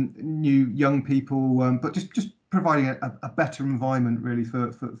new young people, but just providing a better environment really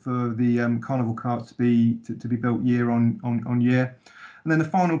for the carnival carts to be built year on year. And then the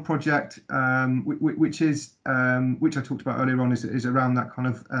final project, which I talked about earlier on, is around that kind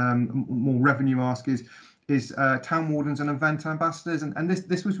of more revenue ask, is town wardens and event ambassadors, and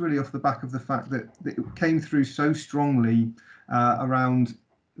this was really off the back of the fact that it came through so strongly around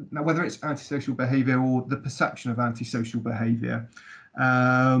whether it's antisocial behaviour or the perception of antisocial behaviour.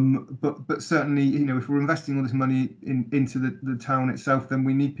 But certainly, if we're investing all this money into the town itself, then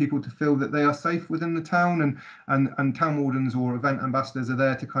we need people to feel that they are safe within the town, and town wardens or event ambassadors are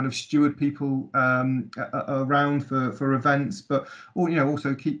there to kind of steward people around for events, but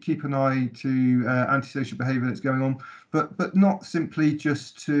also keep an eye to antisocial behaviour that's going on, but not simply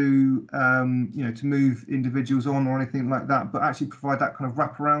just to to move individuals on or anything like that, but actually provide that kind of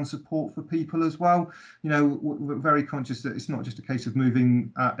wraparound support for people as well. We're very conscious that it's not just a case of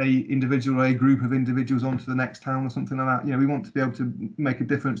moving a group of individuals onto the next town or something like that. We want to be able to make a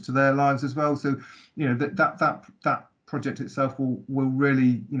difference to their lives as well. So that project itself will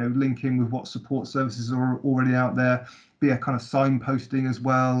really link in with what support services are already out there, be a kind of signposting as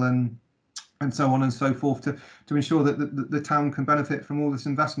well, and so on and so forth, to ensure that the town can benefit from all this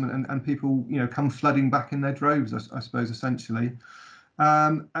investment and people come flooding back in their droves, I suppose, essentially.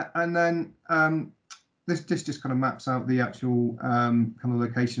 And then this just kind of maps out the actual kind of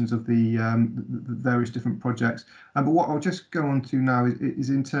locations of the various different projects. But what I'll just go on to now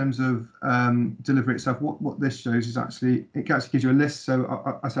is in terms of delivery itself. What this shows is actually gives you a list. So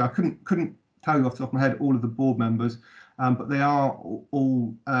I couldn't tell you off the top of my head all of the board members. But they are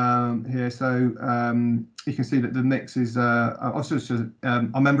all here, so you can see that the mix is also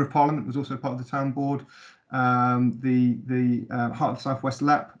our Member of Parliament was also part of the town board. The Heart of South West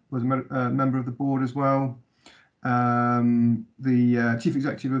LEP was a member of the board as well. The Chief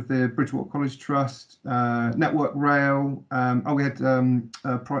Executive of the Bridgewater College Trust, Network Rail. We had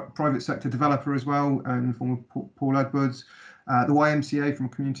a private sector developer as well, in the form of Paul Edwards. The YMCA from a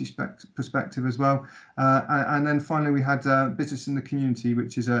community perspective as well, and then finally we had Business in the Community,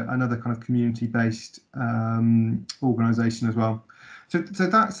 which is another kind of community-based organisation as well. So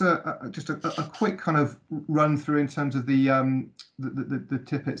that's just a quick kind of run through in terms of the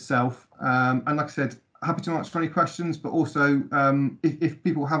tip itself, and like I said, happy to answer any questions, but also if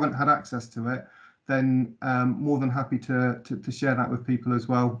people haven't had access to it, then more than happy to share that with people as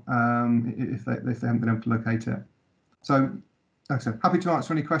well, if they haven't been able to locate it. So, like I said, happy to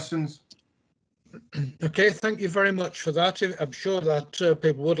answer any questions. Okay, thank you very much for that. I'm sure that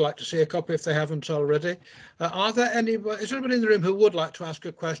people would like to see a copy if they haven't already. Is there anybody in the room who would like to ask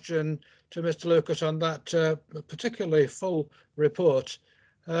a question to Mr. Lucas on that particularly full report?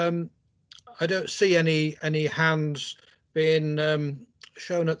 I don't see any hands being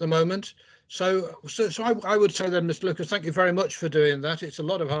shown at the moment. So I would say then, Mr. Lucas, thank you very much for doing that. It's a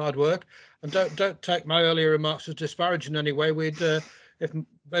lot of hard work, and don't take my earlier remarks as disparaging in any way. If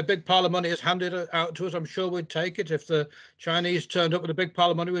a big pile of money is handed out to us, I'm sure we'd take it. If the Chinese turned up with a big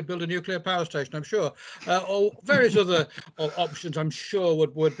pile of money, we'd build a nuclear power station, I'm sure. Or various other options, I'm sure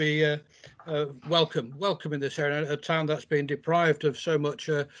would be welcome in this area. A town that's been deprived of so much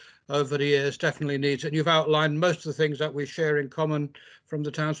over the years definitely needs it. And you've outlined most of the things that we share in common from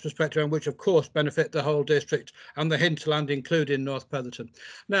the town's perspective, and which of course benefit the whole district and the hinterland, including North Petherton.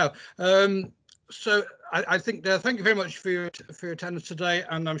 Now, so I think thank you very much for your attendance today,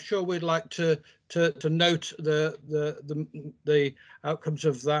 and I'm sure we'd like to note the outcomes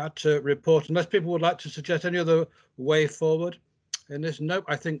of that report. Unless people would like to suggest any other way forward in this. Nope.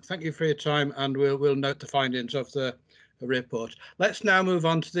 I think thank you for your time, and we'll note the findings of the report. Let's now move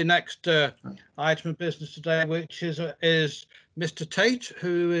on to the next item of business today, which is Mr. Tate,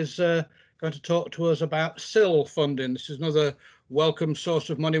 who is going to talk to us about SIL funding. This is another welcome source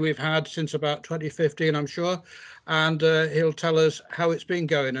of money we've had since about 2015, I'm sure, and he'll tell us how it's been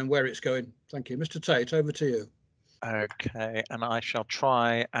going and where it's going. Thank you. Mr. Tate, over to you. Okay, and I shall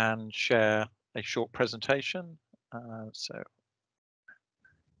try and share a short presentation.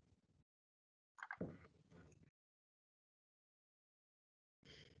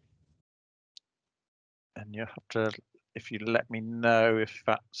 And you have to, if you let me know if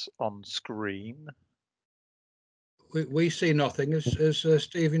that's on screen. We see nothing. Is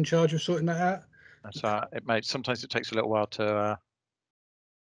Steve in charge of sorting that out? So sometimes it takes a little while to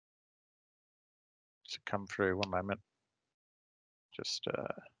come through. One moment. Just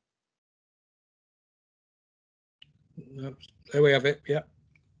Nope. There we have it. Yeah.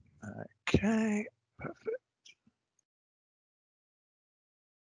 Okay. Perfect.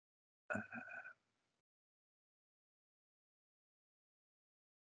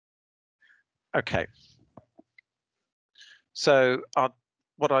 Okay. So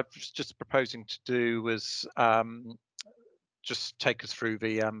what I was just proposing to do was just take us through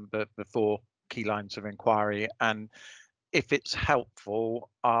the 4 key lines of inquiry, and if it's helpful,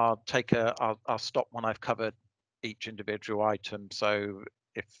 I'll stop when I've covered each individual item. So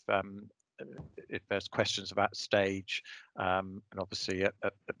if there's questions about stage, and obviously at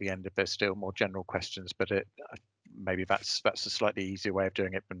the end if there's still more general questions, but maybe that's a slightly easier way of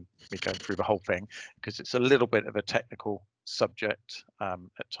doing it than me going through the whole thing, because it's a little bit of a technical subject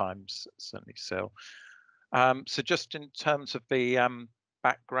at times, certainly still. So just in terms of the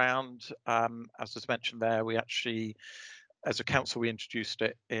background, as was mentioned there, we actually, as a council, we introduced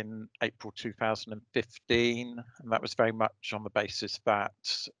it in April 2015, and that was very much on the basis that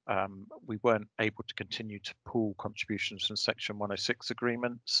we weren't able to continue to pool contributions from Section 106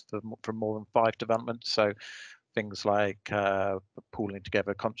 agreements for more than 5 developments. So things like pooling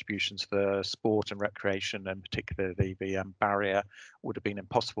together contributions for sport and recreation, and particularly the barrier, would have been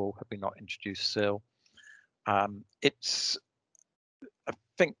impossible had we not introduced SIL. I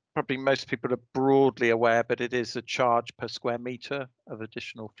think probably most people are broadly aware, but it is a charge per square metre of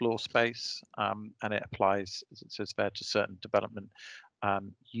additional floor space, and it applies, as it says there, to certain development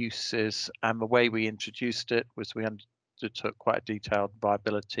uses. And the way we introduced it was we undertook quite a detailed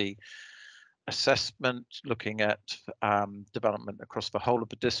viability assessment, looking at development across the whole of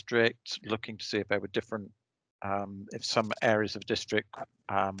the district, looking to see if there were different, if some areas of the district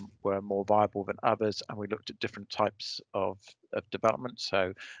were more viable than others, and we looked at different types of development,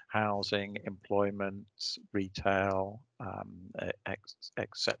 so housing, employment, retail,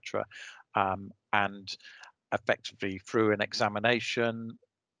 etc. And effectively through an examination,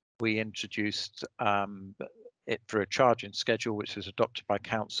 we introduced it through a charging schedule, which was adopted by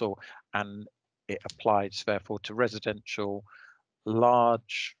council, and it applies therefore to residential,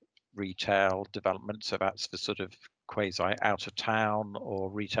 large retail development. So that's the sort of quasi out of town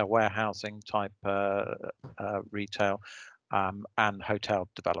or retail warehousing type retail, and hotel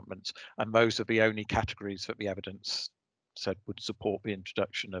developments. And those are the only categories that the evidence said would support the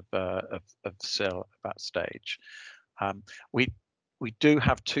introduction of SIL at that stage. We do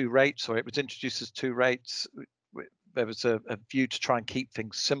have 2 rates, or it was introduced as 2 rates. There was a view to try and keep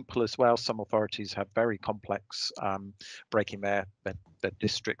things simple as well. Some authorities have very complex, breaking their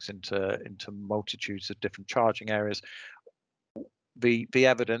districts into multitudes of different charging areas. The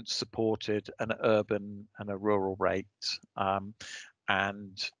evidence supported an urban and a rural rate, and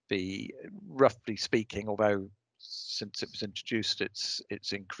roughly speaking, although since it was introduced,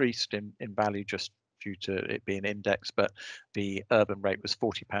 it's increased in value just due to it being indexed, but the urban rate was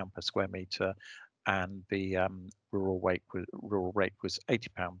 £40 per square metre, and the rural rate was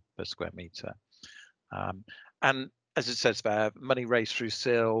 £80 per square metre. And as it says there, money raised through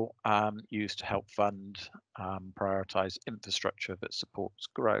SIL used to help fund prioritise infrastructure that supports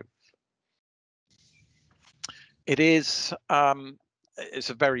growth. It is it's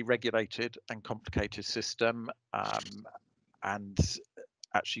a very regulated and complicated system, and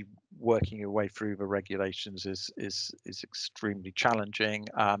actually working your way through the regulations is extremely challenging,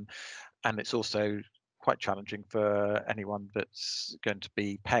 and it's also quite challenging for anyone that's going to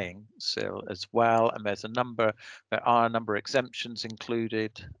be paying SIL as well. And there are a number of exemptions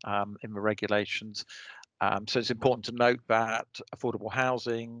included in the regulations. So it's important to note that affordable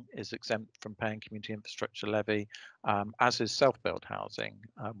housing is exempt from paying community infrastructure levy, as is self-built housing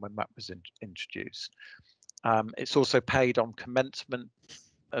when that was introduced. It's also paid on commencement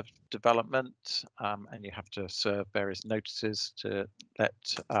of development, and you have to serve various notices to let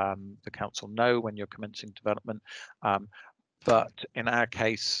the council know when you're commencing development. But in our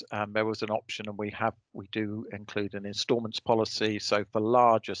case, there was an option, and we do include an instalments policy. So for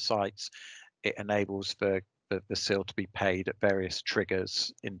larger sites, it enables the SIL to be paid at various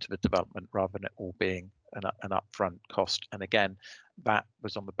triggers into the development rather than it all being an upfront cost. And again, that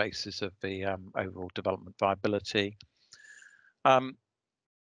was on the basis of the overall development viability.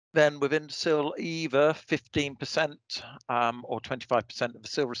 Then within SIL, either 15% or 25% of the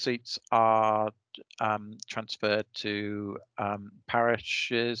SIL receipts are transferred to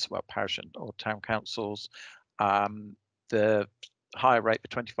parishes, parish or town councils. The higher rate for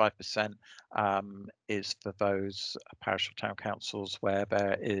 25% is for those parish or town councils where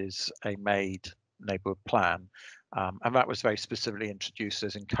there is a made neighbourhood plan, and that was very specifically introduced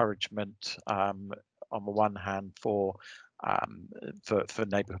as encouragement on the one hand for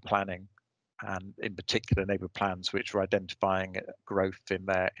neighbourhood planning, and in particular neighbourhood plans which were identifying growth in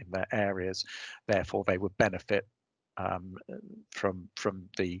their areas. Therefore, they would benefit from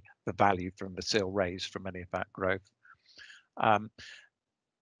the value from the SIL raised from any of that growth.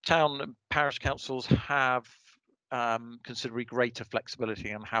 Town and parish councils have considerably greater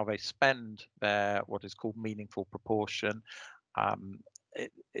flexibility on how they spend their what is called meaningful proportion.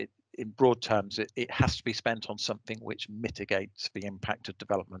 In broad terms, it has to be spent on something which mitigates the impact of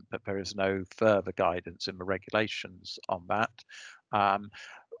development, but there is no further guidance in the regulations on that.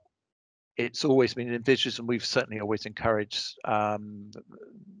 It's always been envisaged, and we've certainly always encouraged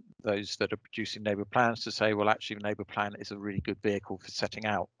those that are producing neighbourhood plans to say, well, actually, the neighbourhood plan is a really good vehicle for setting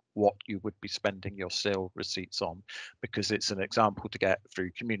out what you would be spending your SIL receipts on, because it's an example to get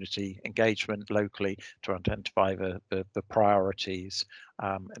through community engagement locally to identify the priorities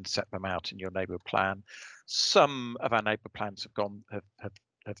and set them out in your neighbourhood plan. Some of our neighbourhood plans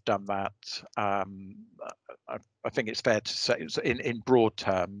have done that. I think it's fair to say in broad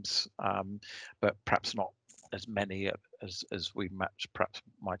terms, but perhaps not as many as we perhaps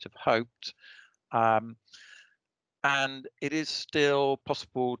might have hoped. And it is still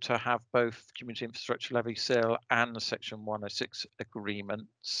possible to have both community infrastructure levy SIL and the Section 106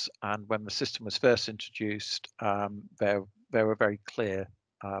 agreements. And when the system was first introduced, there were very clear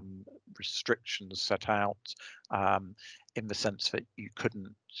restrictions set out in the sense that you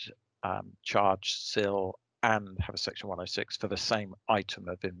couldn't charge SIL and have a Section 106 for the same item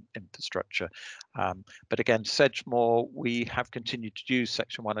of infrastructure. But again, Sedgemoor, we have continued to use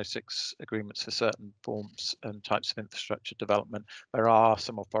Section 106 agreements for certain forms and types of infrastructure development. There are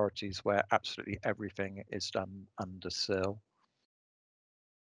some authorities where absolutely everything is done under SIL.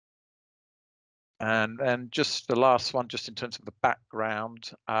 And just the last one, just in terms of the background,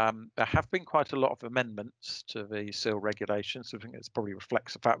 there have been quite a lot of amendments to the SIL regulations. I think it probably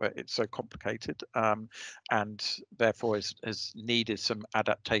reflects the fact that it's so complicated and therefore has needed some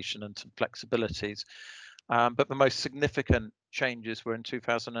adaptation and some flexibilities. But the most significant changes were in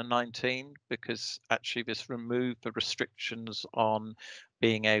 2019, because actually this removed the restrictions on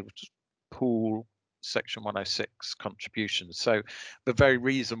being able to pool Section 106 contributions. So the very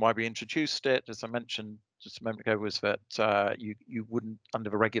reason why we introduced it, as I mentioned just a moment ago, was that you wouldn't, under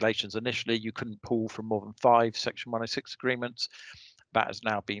the regulations initially, you couldn't pool from more than 5 Section 106 agreements. That has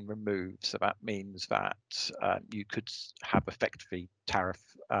now been removed. So that means that you could have effectively tariff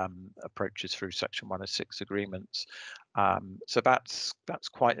approaches through Section 106 agreements. So that's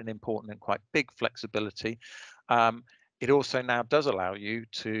quite an important and quite big flexibility. It also now does allow you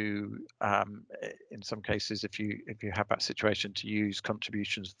to, in some cases, if you have that situation, to use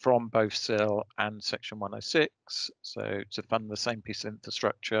contributions from both SIL and Section 106, so to fund the same piece of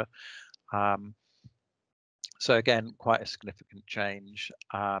infrastructure. So again, quite a significant change.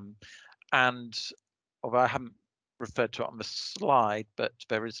 And although I haven't referred to it on the slide, but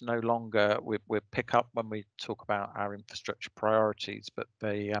there is no longer, we'll pick up when we talk about our infrastructure priorities, but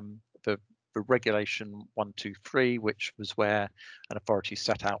the regulation 123, which was where an authority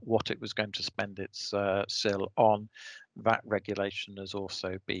set out what it was going to spend its SIL on, that regulation has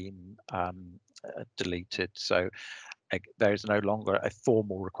also been deleted. So there is no longer a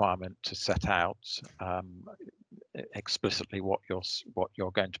formal requirement to set out explicitly what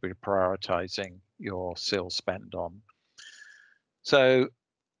you're going to be prioritizing your SIL spend on. So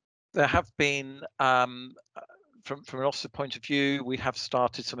there have been, from an officer point of view, we have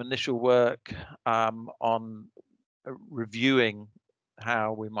started some initial work on reviewing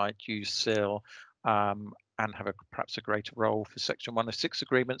how we might use SIL and have perhaps a greater role for Section 106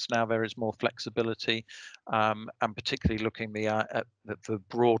 agreements. Now there is more flexibility, and particularly looking at the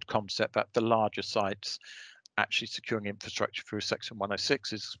broad concept that the larger sites actually securing infrastructure through Section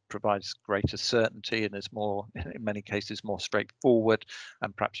 106 provides greater certainty and is more, in many cases, more straightforward,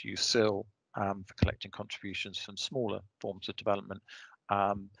 and perhaps use SIL for collecting contributions from smaller forms of development.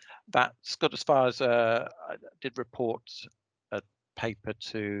 That's got as far as I did report a paper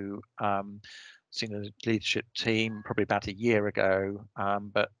to senior leadership team probably about a year ago,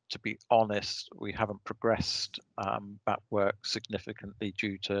 but to be honest, we haven't progressed that work significantly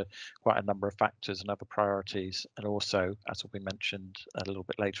due to quite a number of factors and other priorities, and also, as will be mentioned a little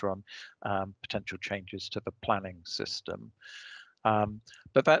bit later on, potential changes to the planning system.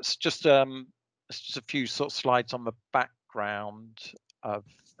 But that's just a few sort of slides on the background of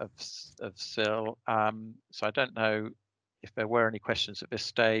SIL. So I don't know if there were any questions at this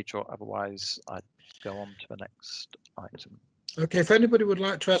stage, or otherwise I'd go on to the next item. Okay, if anybody would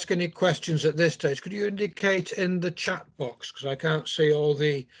like to ask any questions at this stage, could you indicate in the chat box, because I can't see all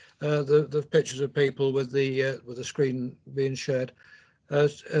the pictures of people with the screen being shared. I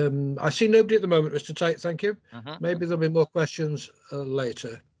see nobody at the moment, Mr. Tate. Thank you. Maybe there'll be more questions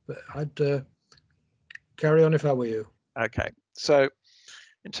later, but I'd carry on if I were you. Okay, so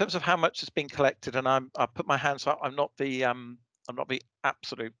in terms of how much has been collected, and I put my hands up. I'm not the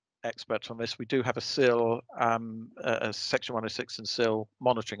absolute expert on this. We do have a SIL, a Section 106 and SIL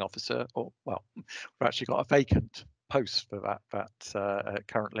monitoring officer, or well, we've actually got a vacant post for that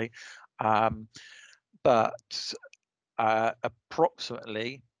currently, but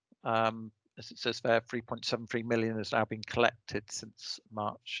approximately, as it says there, 3.73 million has now been collected since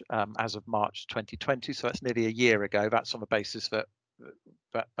March, as of March 2020. So that's nearly a year ago. That's on the basis that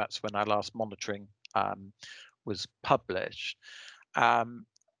that's when our last monitoring was published.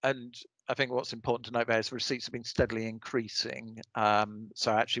 And I think what's important to note there is receipts have been steadily increasing.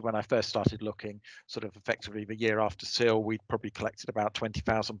 So actually, when I first started looking, sort of effectively the year after SIL, we'd probably collected about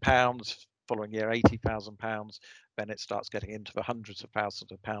 £20,000. Following year, £80,000. Then it starts getting into the hundreds of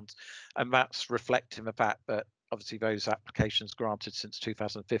thousands of pounds, and that's reflecting the fact that obviously those applications granted since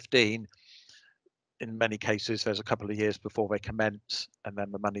 2015. In many cases, there's a couple of years before they commence, and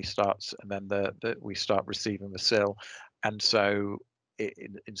then the money starts, and then we start receiving the SIL. And so,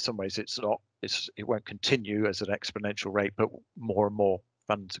 in some ways, it won't continue as an exponential rate, but more and more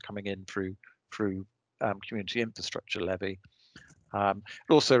funds are coming in through community infrastructure levy. It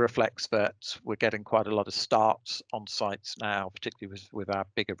also reflects that we're getting quite a lot of starts on sites now, particularly with our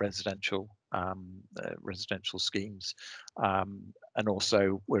bigger residential schemes, and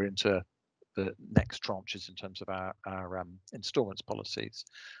also we're into the next tranches in terms of our instalments policies.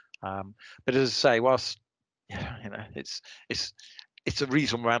 But as I say, whilst it's a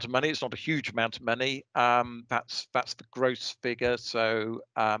reasonable amount of money, it's not a huge amount of money. That's the gross figure. So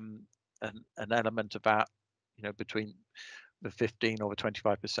an element of that, between the 15 or the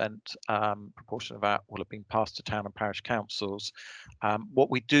 25% proportion of that will have been passed to town and parish councils. What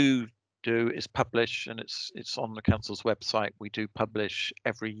we do is publish, and it's on the council's website. We do publish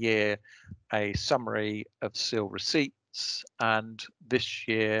every year a summary of SIL receipts, and this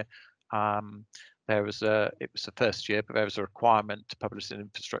year it was the first year, but there was a requirement to publish an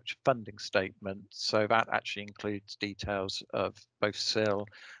infrastructure funding statement. So that actually includes details of both SIL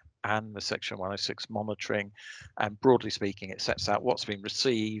and the Section 106 monitoring, and broadly speaking, it sets out what's been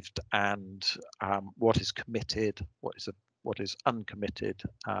received and what is committed, what is uncommitted,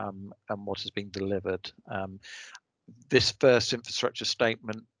 and what has been delivered. This first infrastructure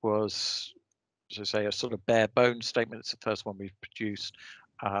statement was, as I say, a sort of bare bones statement. It's the first one we've produced.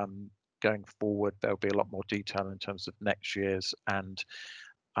 Going forward, there'll be a lot more detail in terms of next year's, and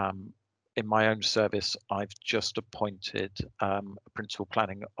in my own service, I've just appointed a principal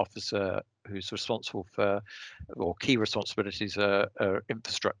planning officer who's responsible for, or key responsibilities are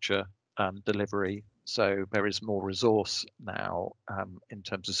infrastructure delivery. So there is more resource now in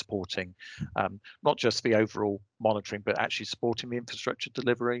terms of supporting not just the overall monitoring, but actually supporting the infrastructure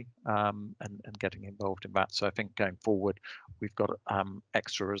delivery and getting involved in that. So I think going forward, we've got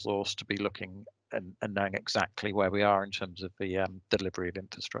extra resource to be looking and knowing exactly where we are in terms of the delivery of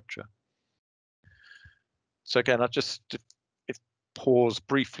infrastructure. So again, I'll just pause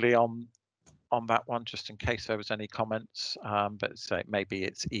briefly on on that one, just in case there was any comments. But say maybe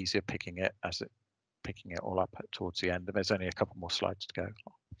it's easier picking it all up towards the end, and there's only a couple more slides to go.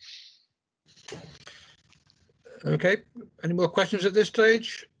 Okay, any more questions at this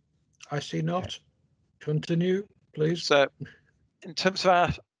stage? I see not. Continue, please. So in terms of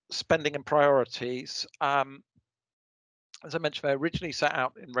our spending and priorities, as I mentioned, they originally set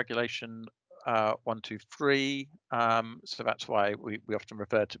out in Regulation 123, so that's why we often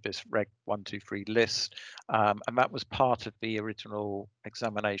refer to this Reg 123 list, and that was part of the original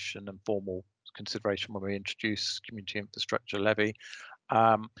examination and formal consideration when we introduced Community Infrastructure Levy.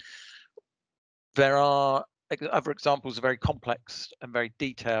 There are other examples of very complex and very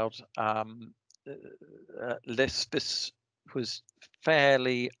detailed lists. This was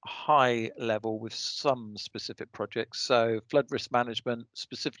fairly high level with some specific projects. So flood risk management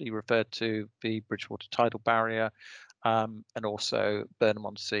specifically referred to the Bridgewater tidal barrier, and also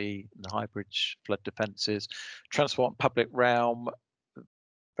Burnham-on-Sea and the High Bridge flood defences. Transport and public realm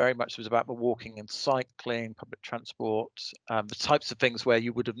very much was about the walking and cycling, public transport, the types of things where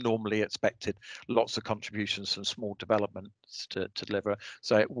you would have normally expected lots of contributions from small developments to deliver.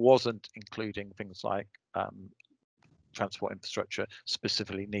 So it wasn't including things like transport infrastructure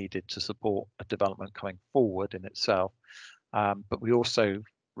specifically needed to support a development coming forward in itself. But we also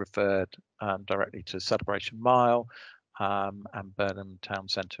referred directly to Celebration Mile and Burnham Town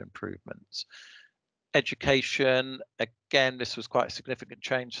Centre improvements. Education, again, this was quite a significant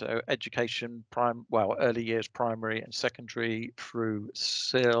change. So education, early years primary and secondary through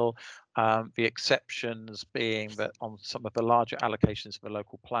SIL. The exceptions being that on some of the larger allocations of the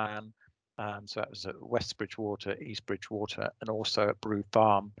local plan, so that was at West Bridgewater, East Bridgewater, and also at Brew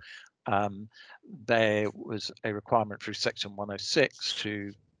Farm, there was a requirement through Section 106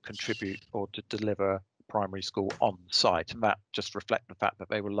 to contribute or to deliver primary school on site, and that just reflects the fact that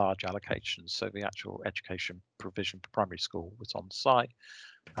they were large allocations, so the actual education provision for primary school was on site.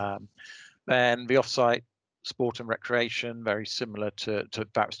 Then the off-site sport and recreation, very similar to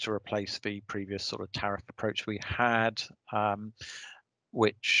that, was to replace the previous sort of tariff approach we had,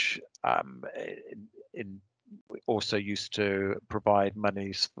 which we also used to provide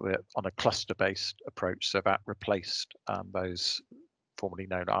monies on a cluster-based approach, so that replaced those formerly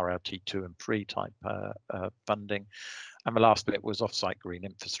known RLT 2 and 3 type funding. And the last bit was off-site green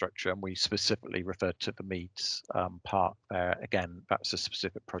infrastructure, and we specifically referred to the Meads part there. Again, that's a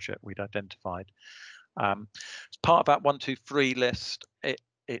specific project we'd identified. As part of that 123 list, it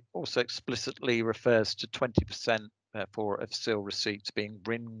also explicitly refers to 20% therefore of SIL receipts being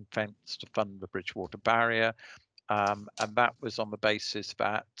ring-fenced to fund the Bridgewater barrier, and that was on the basis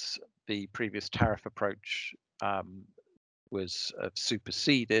that the previous tariff approach was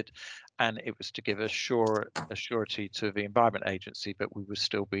superseded, and it was to give a surety to the Environment Agency that we would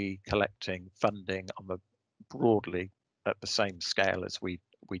still be collecting funding on the broadly at the same scale as we'd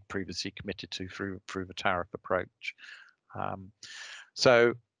previously committed to through the tariff approach.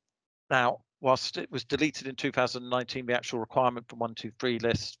 So now, whilst it was deleted in 2019, the actual requirement for 123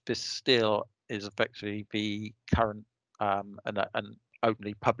 list, this still is effectively the current and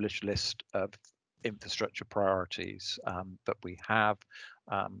only published list of infrastructure priorities that we have,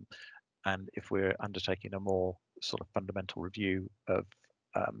 and if we're undertaking a more sort of fundamental review of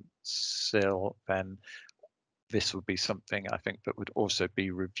SIL, then this would be something I think that would also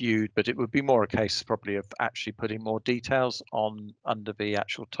be reviewed, but it would be more a case probably of actually putting more details on under the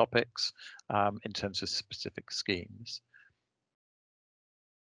actual topics in terms of specific schemes.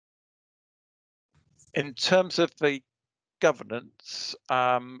 In terms of the governance,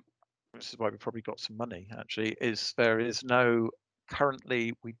 this is why we probably got some money actually, is there is no,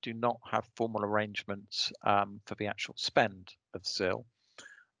 currently we do not have formal arrangements for the actual spend of SIL.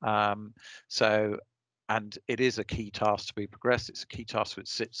 So, and it is a key task to be progressed. It's a key task which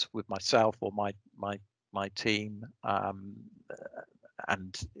sits with myself or my team,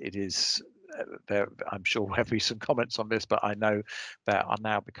 and it is there. I'm sure there'll be some comments on this, but I know there are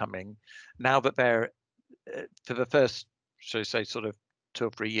now becoming, now that they're for the first, shall we say, sort of 2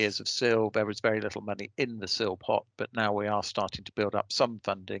 or 3 years of SIL, there was very little money in the SIL pot, but now we are starting to build up some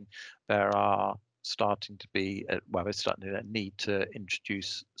funding. There are starting to be, there's starting to need to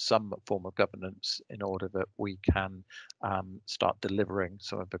introduce some form of governance in order that we can start delivering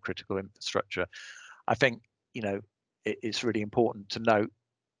some of the critical infrastructure. I think, you know, it's really important to note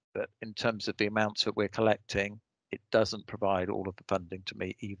that in terms of the amounts that we're collecting, it doesn't provide all of the funding to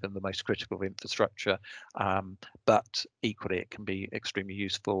meet even the most critical infrastructure, but equally it can be extremely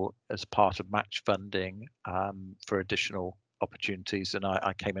useful as part of match funding for additional opportunities. And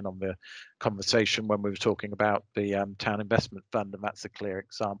I came in on the conversation when we were talking about the Town Investment Fund, and that's a clear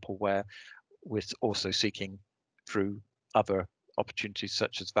example where we're also seeking through other opportunities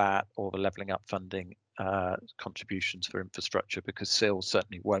such as that, or the levelling up funding, contributions for infrastructure, because SIL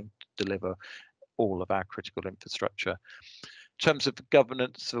certainly won't deliver all of our critical infrastructure. In terms of the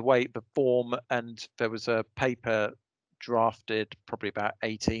governance, the way, the form, and there was a paper drafted probably about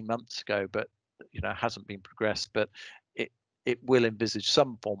 18 months ago, but hasn't been progressed, but it will envisage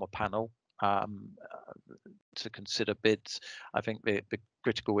some form of panel to consider bids. I think the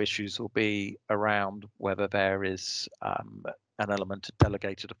critical issues will be around whether there is an element of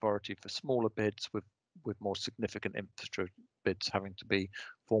delegated authority for smaller bids, with more significant infrastructure bids having to be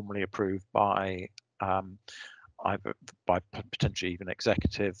formally approved by either by potentially even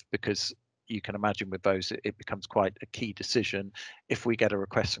executive, because you can imagine with those it becomes quite a key decision. If we get a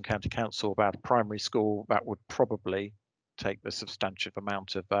request from county council about a primary school, that would probably take the substantive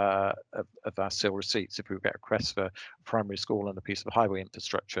amount of our SIL receipts. If we get a request for a primary school and a piece of highway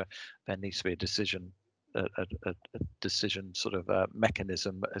infrastructure, there needs to be a decision, a decision sort of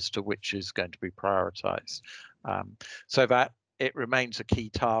mechanism as to which is going to be prioritised. So that it remains a key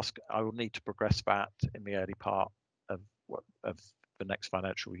task. I will need to progress that in the early part of the next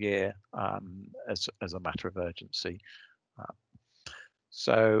financial year as a matter of urgency.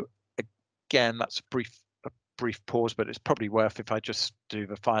 So again, that's a brief pause, but it's probably worth if I just do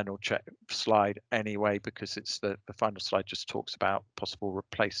the final slide anyway, because it's the final slide just talks about possible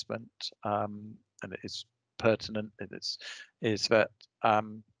replacement, and it is pertinent. Is that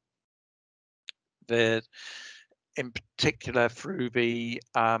in particular through the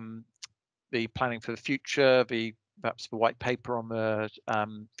planning for the future, perhaps the white paper on the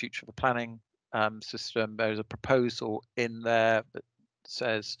future of the planning system, there's a proposal in there that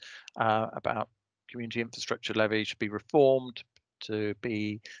says about community infrastructure levy should be reformed to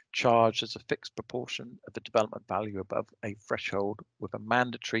be charged as a fixed proportion of the development value above a threshold, with a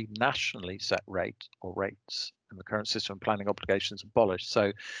mandatory nationally set rate or rates, and the current system of planning obligations abolished.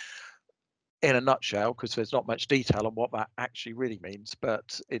 So in a nutshell, because there's not much detail on what that actually really means,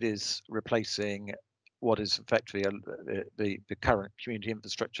 but it is replacing what is effectively the current community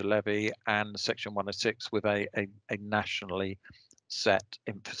infrastructure levy and Section 106 with a nationally set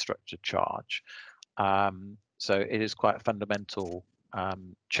infrastructure charge. So it is quite a fundamental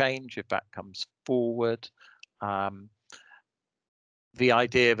change if that comes forward. The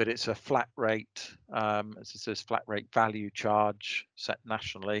idea that it's a flat rate, as it says, flat rate value charge set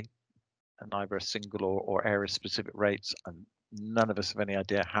nationally, and either a single or area specific rates, and none of us have any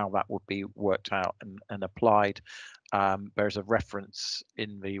idea how that would be worked out and applied. There's a reference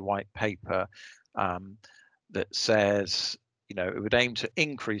in the white paper that says, it would aim to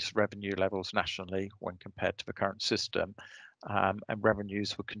increase revenue levels nationally when compared to the current system, and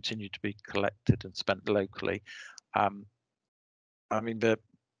revenues would continue to be collected and spent locally. I mean, the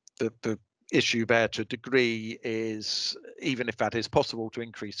issue there to a degree is, even if that is possible to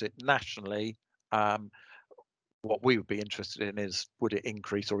increase it nationally, what we would be interested in is, would it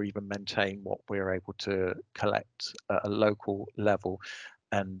increase or even maintain what we're able to collect at a local level?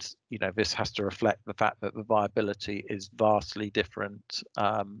 And this has to reflect the fact that the viability is vastly different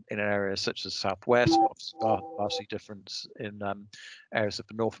in areas such as Southwest, vastly different in areas of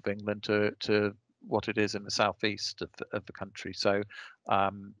the north of England to what it is in the southeast of the country. So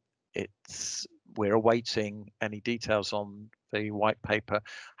we're awaiting any details on the white paper.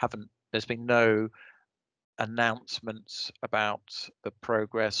 There's been no announcements about the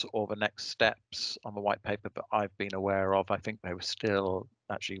progress or the next steps on the white paper that I've been aware of. I think they were still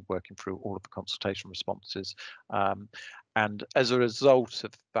actually working through all of the consultation responses. And as a result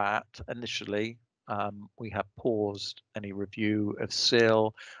of that, initially, we have paused any review of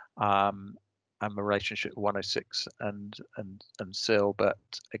SIL and the relationship with 106 and SIL. But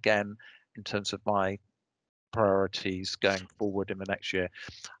again, in terms of my priorities going forward in the next year,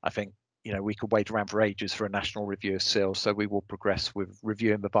 I think we could wait around for ages for a national review of SIL, so we will progress with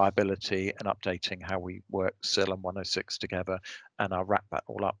reviewing the viability and updating how we work SIL and 106 together, and I'll wrap that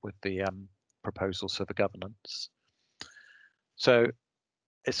all up with the proposals for the governance. So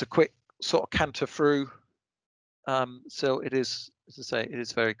it's a quick sort of canter through SIL. It is, as I say, it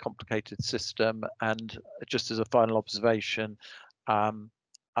is a very complicated system, and just as a final observation, and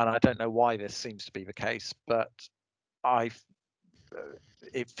I don't know why this seems to be the case, but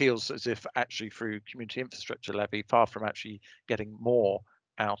it feels as if actually through community infrastructure levy, far from actually getting more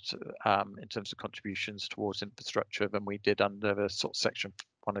out in terms of contributions towards infrastructure than we did under the sort of Section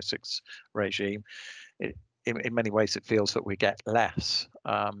 106 regime, in many ways it feels that we get less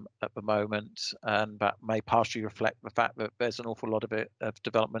at the moment, and that may partially reflect the fact that there's an awful lot of it of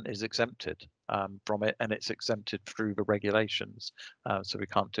development is exempted from it, and it's exempted through the regulations, so we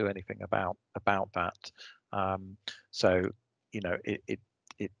can't do anything about that. So you know,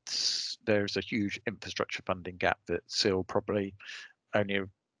 it's there's a huge infrastructure funding gap that still probably only,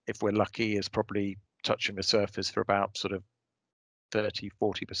 if we're lucky, is probably touching the surface for about sort of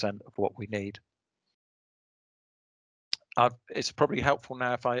 30–40% of what we need. It's probably helpful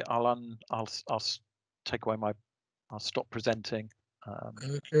now if I'll take away I'll stop presenting.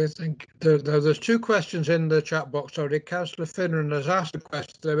 Okay, I think there's two questions in the chat box already. Councillor Finneran has asked a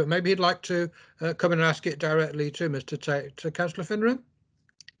question there, but maybe he'd like to come and ask it directly to Councillor Finneran.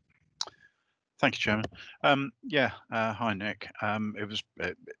 Thank you, Chairman. Yeah, hi Nick.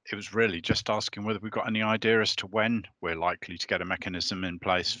 It was really just asking whether we've got any idea as to when we're likely to get a mechanism in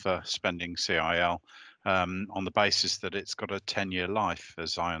place for spending CIL, on the basis that it's got a 10-year life,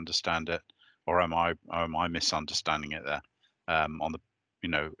 as I understand it, or am I misunderstanding it there? On the, you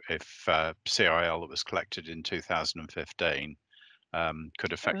know, if CIL that was collected in 2015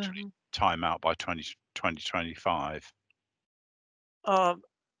 could effectively time out by 2025.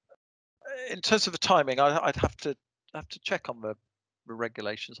 In terms of the timing, I'd have to check on the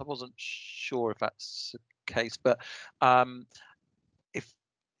regulations. I wasn't sure if that's the case, but if,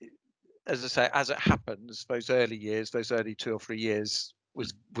 as I say, as it happens, those early years, those early 2 or 3 years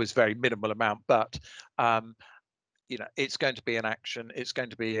was very minimal amount, but you know, it's going to be an action. It's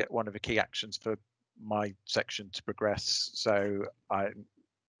going to be one of the key actions for my section to progress. So I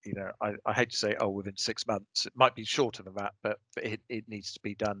hate to say, oh, within 6 months. It might be shorter than that, but it needs to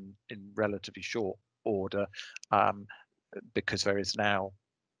be done in relatively short order, because there is now,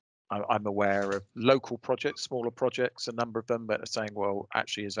 I'm aware of local projects, smaller projects, a number of them that are saying, well,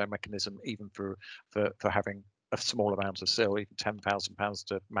 actually, is there a mechanism even for having a small amount of CIL, even £10,000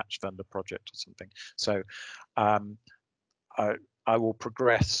 to match fund a project or something. So I will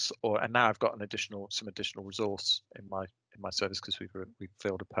progress, and now I've got some additional resource in my service because we've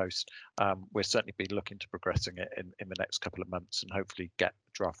filled a post. We'll certainly be looking to progressing it in the next couple of months, and hopefully get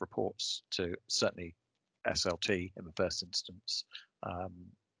draft reports to certainly SLT in the first instance.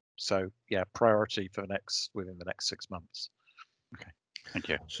 So yeah, priority for within the next 6 months. Okay, thank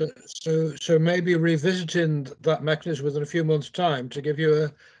you. So maybe revisiting that mechanism within a few months' time to give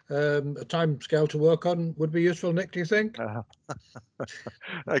you a time scale to work on would be useful, Nick, do you think?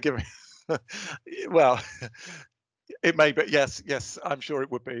 Give me, well, it may, but yes, I'm sure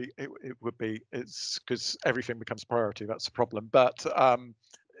it would be. It would be. It's because everything becomes priority. That's the problem. But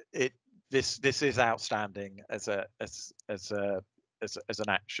this is outstanding as an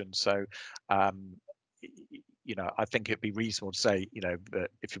action. So you know, I think it'd be reasonable to say, you know,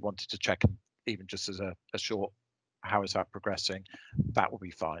 that if you wanted to check, even just as a short, how is that progressing, that would be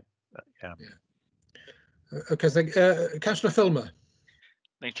fine. Yeah. Okay, thank Councillor Filmer.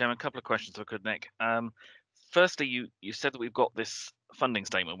 Thanks, Chairman. A couple of questions if I could, Nick. Firstly, you said that we've got this funding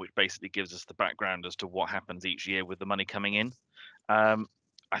statement, which basically gives us the background as to what happens each year with the money coming in. I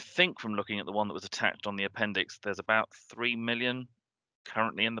think from looking at the one that was attached on the appendix, there's about 3 million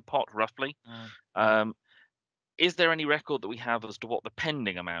currently in the pot, roughly. Is there any record that we have as to what the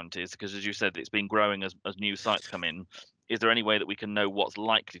pending amount is? Because as you said, it's been growing as new sites come in. Is there any way that we can know what's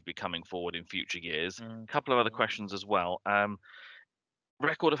likely to be coming forward in future years? A couple of other questions as well.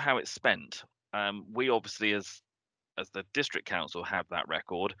 Record of how it's spent. We obviously, as the district council, have that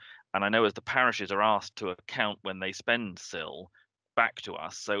record, and I know as the parishes are asked to account when they spend CIL back to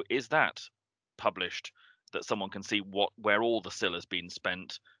us. So is that published, that someone can see where all the CIL has been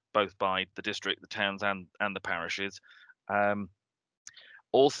spent, both by the district, the towns, and the parishes?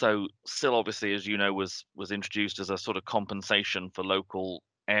 Also, CIL, obviously, as you know, was introduced as a sort of compensation for local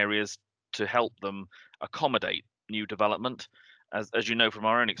areas to help them accommodate new development. As you know from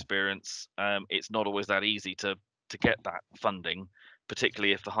our own experience, it's not always that easy to get that funding,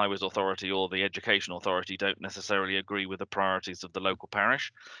 particularly if the Highways Authority or the Education Authority don't necessarily agree with the priorities of the local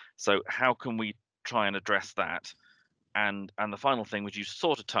parish. So how can we try and address that? And the final thing, which you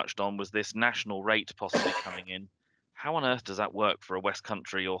sort of touched on, was this national rate possibly coming in. How on earth does that work for a West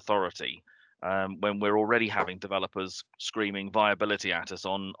Country authority when we're already having developers screaming viability at us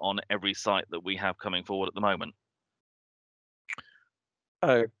on every site that we have coming forward at the moment?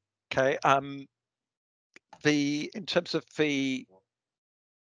 Okay. In terms of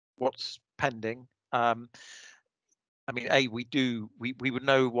what's pending, I mean, we would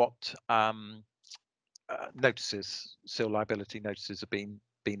know what notices, CIL liability notices, have been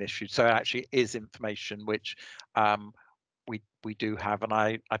issued. So it actually is information which we do have, and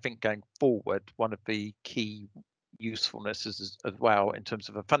I think going forward, one of the key usefulnesses as well in terms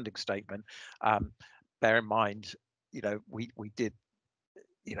of a funding statement. Bear in mind, we did.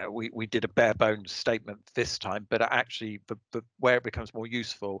 We did a bare bones statement this time, but actually where it becomes more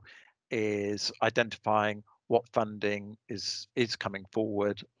useful is identifying what funding is coming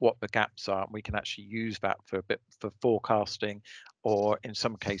forward, what the gaps are, and we can actually use that for forecasting, or in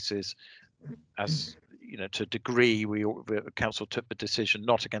some cases, as to a degree, the council took the decision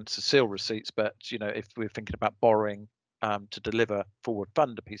not against the seal receipts, but if we're thinking about borrowing to deliver forward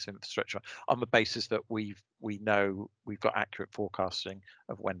fund a piece of infrastructure on the basis that we know we've got accurate forecasting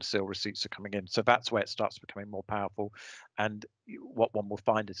of when seal receipts are coming in. So that's where it starts becoming more powerful. And what one will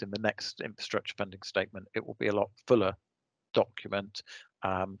find is in the next infrastructure funding statement, it will be a lot fuller document.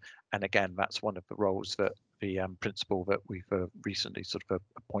 And again, that's one of the roles that the principal that we've recently sort of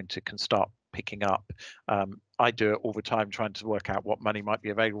appointed can start picking up. I do it all the time, trying to work out what money might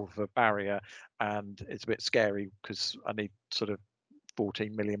be available for barrier, and it's a bit scary because I need sort of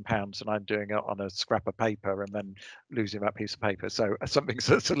 14 million pounds and I'm doing it on a scrap of paper and then losing that piece of paper. So something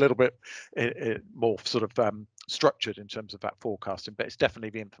that's a little bit more sort of structured in terms of that forecasting, but it's definitely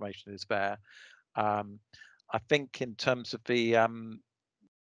the information is there. I think in terms of the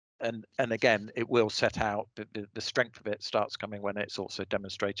and again, it will set out the strength of it starts coming when it's also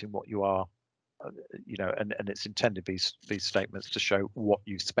demonstrating what you are, and it's intended these statements to show what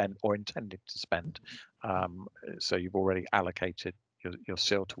you've spent or intended to spend. So you've already allocated your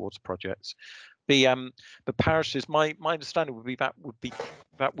seal towards projects. The parishes, my understanding would be that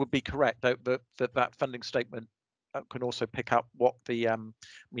would be correct. That funding statement can also pick up what the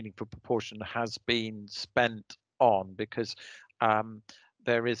meaningful proportion has been spent on, because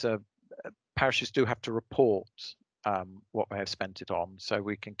there is parishes do have to report what they have spent it on, so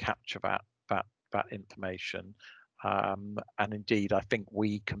we can capture that information. And indeed, I think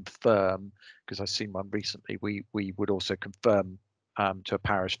we confirm, because I've seen one recently, we would also confirm to a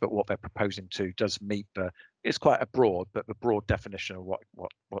parish that what they're proposing to does meet it's quite a broad definition of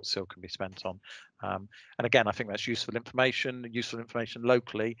what seal can be spent on. And again, I think that's useful information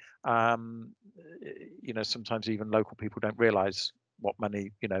locally. Sometimes even local people don't realise what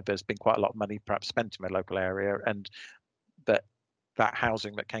money, there's been quite a lot of money perhaps spent in their local area, and that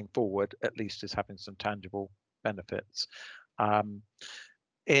housing that came forward at least is having some tangible benefits.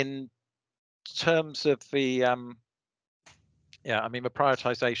 In terms of the the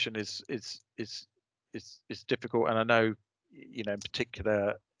prioritization is difficult, and I know in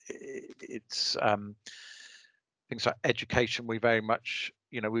particular it's things like education. We very much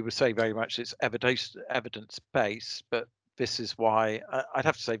we would say very much it's evidence based, but this is why I'd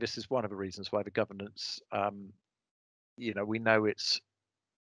have to say this is one of the reasons why the governance we know it's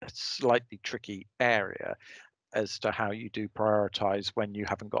a slightly tricky area as to how you do prioritize when you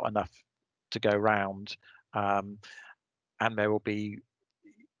haven't got enough to go round. And there will be,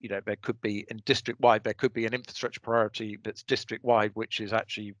 there could be in district wide, there could be an infrastructure priority that's district wide, which is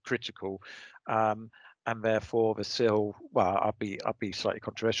actually critical. And therefore the seal, well, I'll be slightly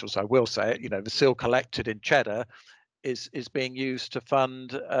controversial, so I will say it, the seal collected in Cheddar is being used to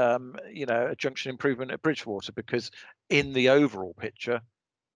fund, a junction improvement at Bridgewater, because in the overall picture,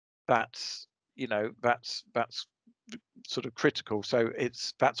 that's sort of critical. So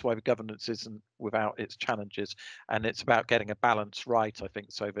that's why the governance isn't without its challenges, and it's about getting a balance right, I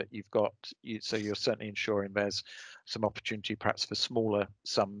think, so that so you're certainly ensuring there's some opportunity perhaps for smaller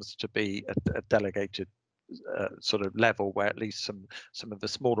sums to be a delegated sort of level, where at least some of the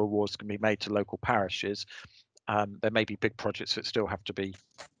smaller awards can be made to local parishes. There may be big projects that still have to be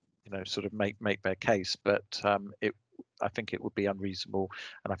sort of make their case, but I think it would be unreasonable,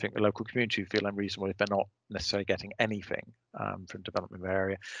 and I think the local community would feel unreasonable if they're not necessarily getting anything from development of the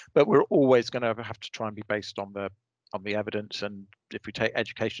area. But we're always going to have to try and be based on the evidence. And if we take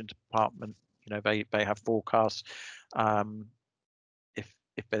education department, they have forecasts.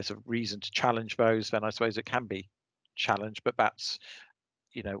 If there's a reason to challenge those, then I suppose it can be challenged. But that's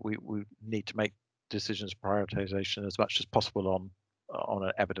we need to make decisions, prioritization as much as possible on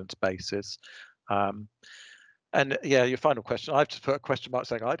an evidence basis. And yeah, your final question, I have to put a question mark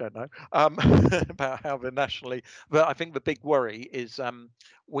saying I don't know about how they're nationally, but I think the big worry is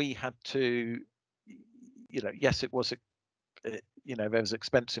we had to, yes, it was, there was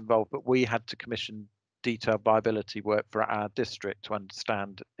expense involved, but we had to commission detailed viability work for our district to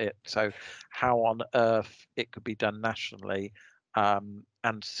understand it. So how on earth it could be done nationally and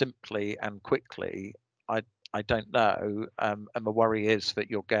simply and quickly, I don't know. And the worry is that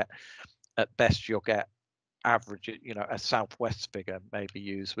at best you'll get average, a southwest figure may be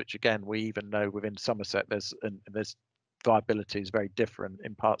used, which again we even know within Somerset there's viability is very different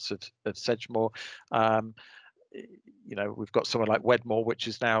in parts of Sedgemoor. You know, we've got somewhere like Wedmore, which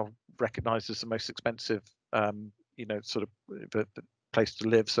is now recognised as the most expensive, you know, sort of the place to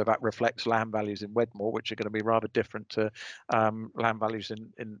live. So that reflects land values in Wedmore, which are going to be rather different to land values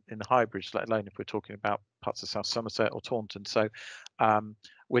in Highbridge, let alone if we're talking about parts of South Somerset or Taunton. So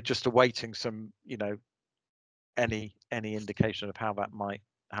we're just awaiting some, you know, any indication of how that might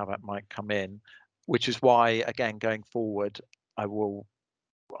come in, which is why, again, going forward, I will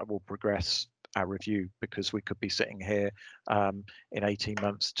progress our review, because we could be sitting here in 18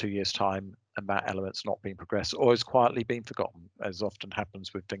 months, 2 years time, and that element's not being progressed or has quietly been forgotten, as often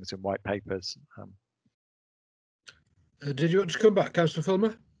happens with things in white papers. Did you want to come back, Councillor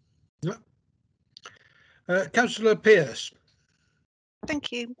Fulmer? No. Councillor Pearce.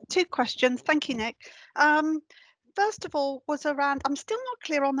 Thank you. 2 questions. Thank you, Nick. First of all, was around, I'm still not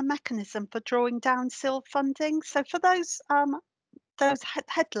clear on the mechanism for drawing down SIL funding. So for those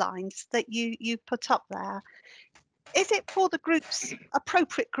headlines that you put up there, is it for the groups,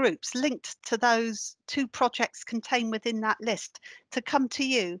 appropriate groups linked to those 2 projects contained within that list, to come to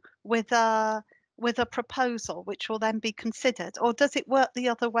you with a proposal which will then be considered, or does it work the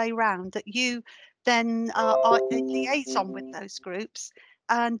other way round, that you then are in liaison with those groups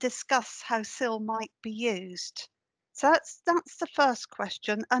and discuss how SIL might be used? So that's the first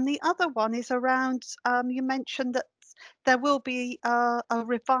question. And the other one is around, you mentioned that there will be a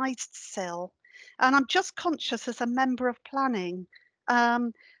revised SIL, and I'm just conscious as a member of planning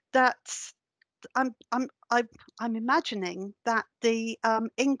that I'm imagining that the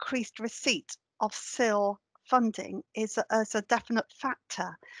increased receipt of SIL funding is as a definite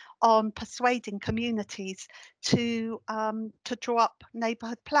factor on persuading communities to draw up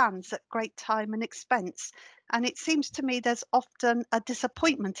neighbourhood plans at great time and expense. And it seems to me there's often a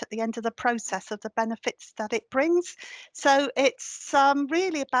disappointment at the end of the process of the benefits that it brings. So it's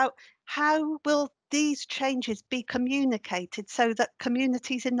really about how will these changes be communicated so that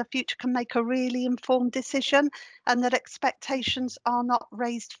communities in the future can make a really informed decision and that expectations are not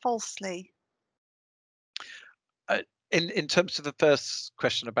raised falsely. In terms of the first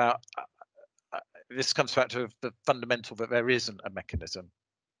question about this comes back to the fundamental that there isn't a mechanism.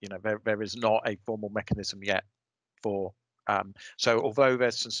 You know, there is not a formal mechanism yet for so although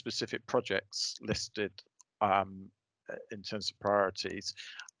there's some specific projects listed in terms of priorities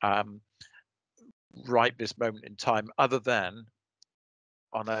right this moment in time, other than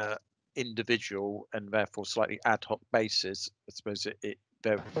on a individual and therefore slightly ad hoc basis, I suppose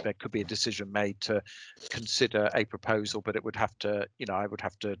there could be a decision made to consider a proposal, but it would have to, you know, I would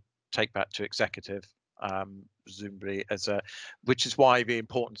have to take that to executive, presumably which is why the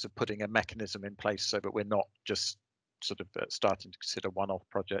importance of putting a mechanism in place so that we're not just sort of starting to consider one-off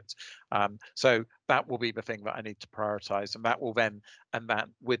projects. So that will be the thing that I need to prioritize, and that will then, and that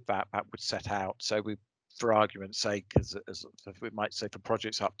with that would set out. So we, for argument's sake, as we might say, for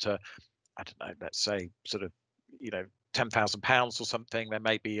projects up to, I don't know, let's say sort of, you know, £10,000 or something, there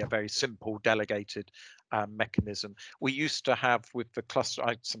may be a very simple delegated mechanism. We used to have with the cluster,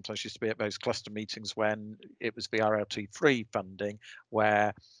 I sometimes used to be at those cluster meetings when it was the RLT3 funding,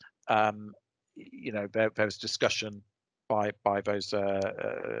 where you know, there was discussion by those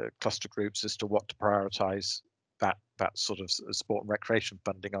cluster groups as to what to prioritize that sort of sport and recreation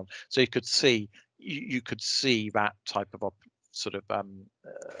funding on. So you could see that type of sort of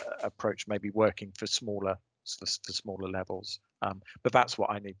approach maybe working for smaller levels, but that's what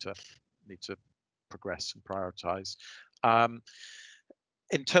I need to progress and prioritize.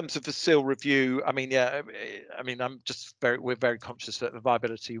 In terms of the SIL review, I mean, yeah, I mean, we're very conscious that the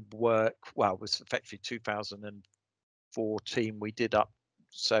viability work, well, was effectively 2014 we did up,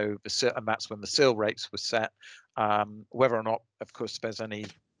 so the SIL, and that's when the SIL rates were set. Whether or not, of course, there's any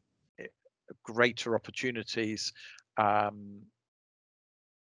greater opportunities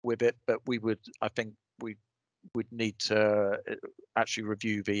with it, but I think we would need to actually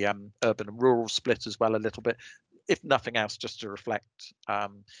review the urban and rural split as well a little bit, if nothing else, just to reflect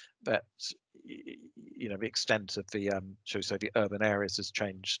that, you know, the extent of the shall we say the urban areas has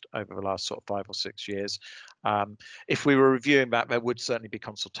changed over the last sort of 5 or 6 years. If we were reviewing that, there would certainly be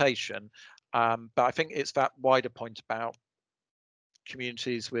consultation, but I think it's that wider point about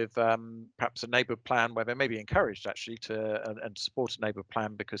communities with perhaps a neighbourhood plan where they may be encouraged actually to and support a neighbourhood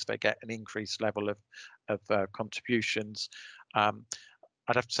plan because they get an increased level of contributions.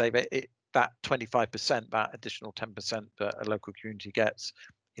 I'd have to say that that 25%, that additional 10% that a local community gets,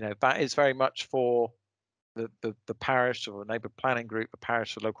 you know, that is very much for the parish or a neighbourhood planning group, the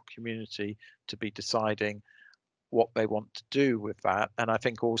parish or local community to be deciding what they want to do with that. And I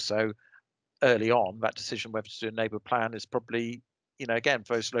think also early on, that decision whether to do a neighbourhood plan is probably, you know, again,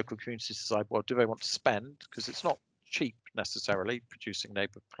 for those local communities to decide, well, do they want to spend, because it's not cheap necessarily producing a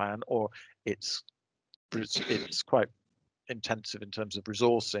neighbourhood plan, or it's quite intensive in terms of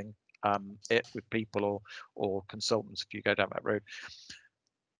resourcing it with people or consultants if you go down that road.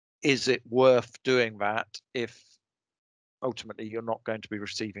 Is it worth doing that if ultimately you're not going to be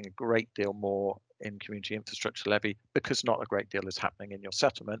receiving a great deal more in community infrastructure levy because not a great deal is happening in your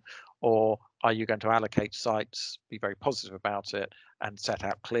settlement? Or are you going to allocate sites, be very positive about it, and set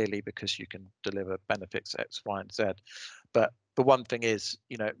out clearly because you can deliver benefits X, Y, and Z? But the one thing is,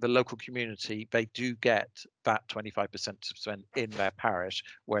 you know, the local community, they do get that 25% to spend in their parish,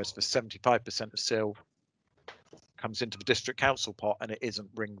 whereas the 75% of SIL comes into the district council pot and it isn't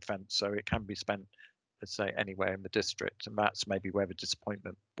ring fenced, so it can be spent, let's say, anywhere in the district. And that's maybe where the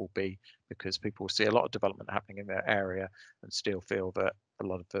disappointment will be, because people will see a lot of development happening in their area and still feel that a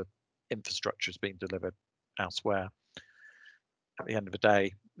lot of the infrastructure is being delivered elsewhere. At the end of the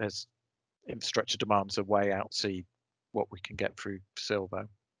day, there's infrastructure demands are way outsee what we can get through SIL, though.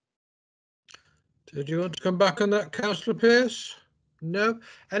 Did you want to come back on that, Councillor Pearce? No?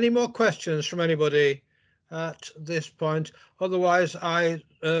 Any more questions from anybody at this point? Otherwise, I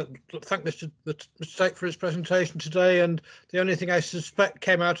thank Mr. Stake for his presentation today, and the only thing I suspect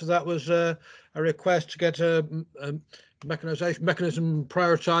came out of that was a request to get a mechanism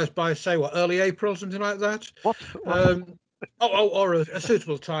prioritised by, say, what, early April, something like that? What? Or a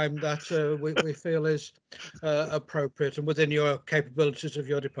suitable time that we feel is appropriate and within your capabilities of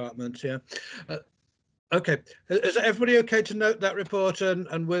your department. Yeah. Okay. Is everybody okay to note that report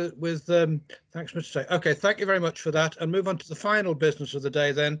and with thanks, Mr. Stake. Okay. Thank you very much for that. And move on to the final business of the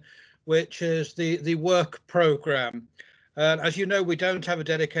day then, which is the work programme. As you know, we don't have a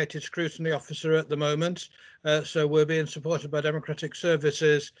dedicated scrutiny officer at the moment, so we're being supported by Democratic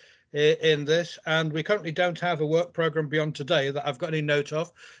Services in this, and we currently don't have a work programme beyond today that I've got any note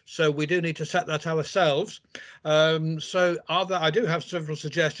of, so we do need to set that ourselves. So I do have several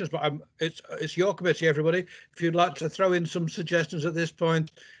suggestions, but it's your committee, everybody. If you'd like to throw in some suggestions at this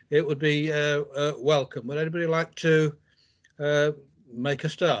point, it would be welcome. Would anybody like to make a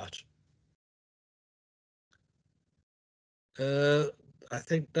start? I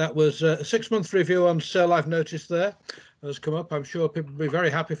think that was a 6-month review on SIL. I've noticed there has come up. I'm sure people will be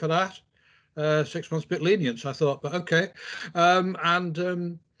very happy for that. 6 months, a bit lenient, I thought, but okay.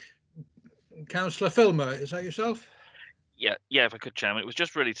 Councillor Filmer, is that yourself? Yeah, if I could, Chairman. It was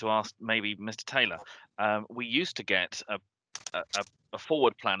just really to ask maybe Mr. Taylor. We used to get a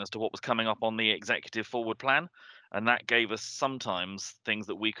forward plan as to what was coming up on the executive forward plan, and that gave us sometimes things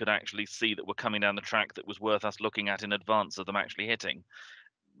that we could actually see that were coming down the track that was worth us looking at in advance of them actually hitting.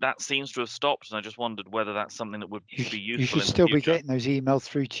 That seems to have stopped, and I just wondered whether that's something that would be useful. You should still be getting those emails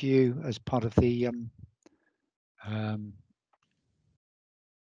through to you as part of the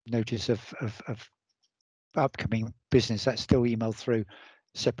notice of upcoming business. That's still emailed through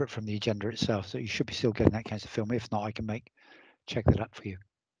separate from the agenda itself, so you should be still getting that kind of film. If not, I can check that up for you.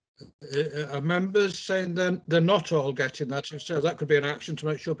 Are members saying they're not all getting that? So that could be an action to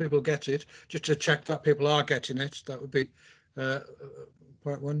make sure people get it, just to check that people are getting it. That would be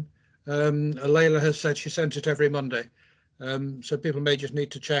point one. Layla has said she sent it every Monday, so people may just need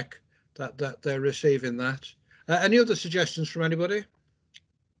to check that they're receiving that. Any other suggestions from anybody?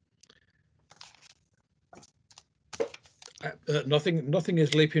 Nothing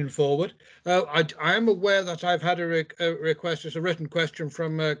is leaping forward. I am aware that I've had a request, it's a written question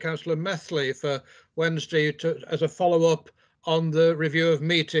from Councillor Methley for Wednesday as a follow-up on the review of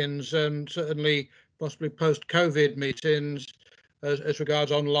meetings, and certainly possibly post-COVID meetings as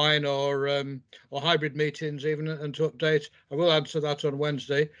regards online or hybrid meetings even, and to update. I will answer that on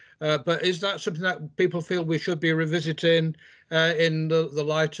Wednesday. But is that something that people feel we should be revisiting in the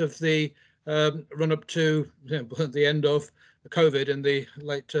light of the run up to the end of COVID in the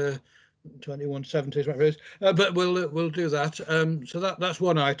late 2170s, whatever it is. But we'll do that. So that's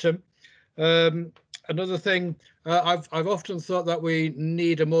one item. Another thing, I've often thought that we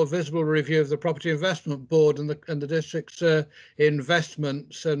need a more visible review of the Property Investment Board and the district's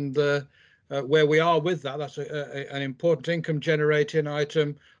investments and where we are with that. That's an important income generating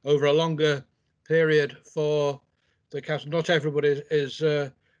item over a longer period for the council. Not everybody is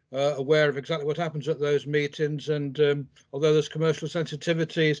aware of exactly what happens at those meetings, and although there's commercial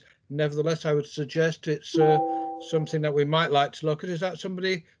sensitivities, nevertheless I would suggest it's something that we might like to look at. Is that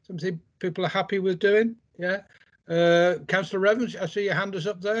something people are happy with doing? Yeah. Councillor Revens, I see your hand is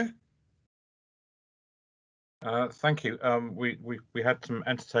up there. Thank you. We had some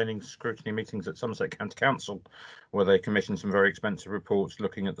entertaining scrutiny meetings at Somerset County Council, where they commissioned some very expensive reports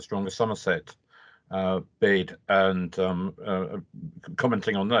looking at the Stronger Somerset bid and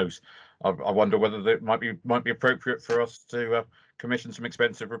commenting on those. I wonder whether it might be appropriate for us to commission some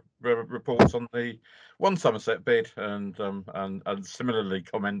expensive reports on the One Somerset bid and similarly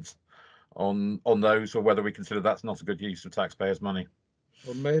comment on those, or whether we consider that's not a good use of taxpayers' money.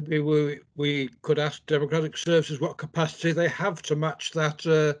 Well, maybe we could ask Democratic Services what capacity they have to match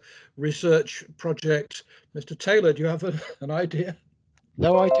that research project. Mr. Taylor, do you have an idea?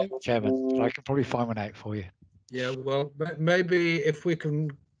 No, I don't, Chairman, but I can probably find one out for you. Yeah, well, maybe if we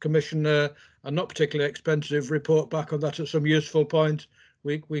can commission a not particularly expensive report back on that at some useful point,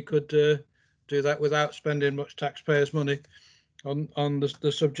 we could do that without spending much taxpayers' money on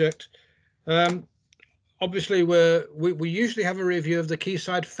the subject. Obviously, we usually have a review of the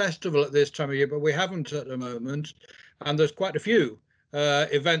Quayside Festival at this time of year, but we haven't at the moment. And there's quite a few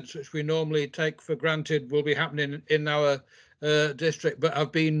events which we normally take for granted will be happening in our district, but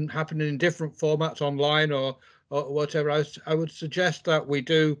have been happening in different formats, online or whatever. I would suggest that we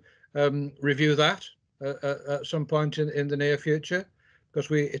do review that at some point in the near future,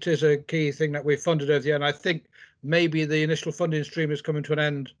 because it is a key thing that we funded over the year. And I think maybe the initial funding stream is coming to an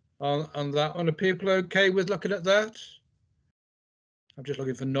end on that one. Are people okay with looking at that? I'm just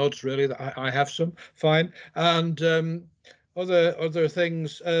looking for nods, really. That I have some. Fine. And other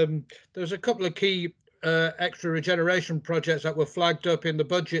things. There's a couple of key extra regeneration projects that were flagged up in the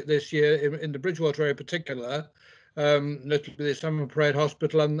budget this year in the Bridgewater area in particular. Notably the Summer Parade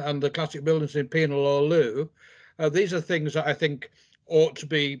Hospital and the classic buildings in Penal or Loo. These are things that I think ought to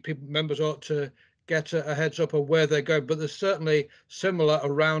be, members ought to get a heads up of where they go, but there's certainly similar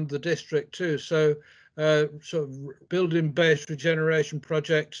around the district too. So sort of building-based regeneration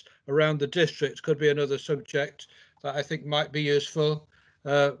projects around the district could be another subject that I think might be useful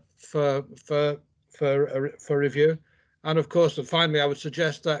for review. And of course, finally, I would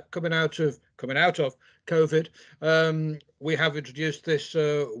suggest that coming out of COVID, we have introduced this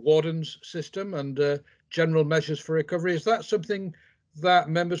wardens system and general measures for recovery. Is that something that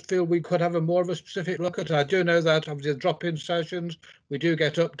members feel we could have more of a specific look at? I do know that obviously the drop-in sessions, we do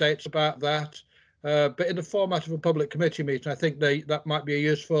get updates about that, but in the format of a public committee meeting, I think that might be a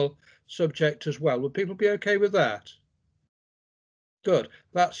useful subject as well. Would people be okay with that? Good.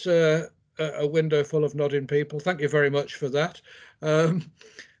 That's a window full of nodding people. Thank you very much for that.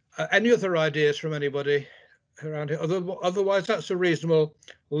 Any other ideas from anybody around here? Otherwise, that's a reasonable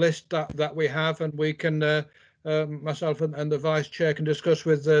list that we have, and we can myself and the Vice Chair can discuss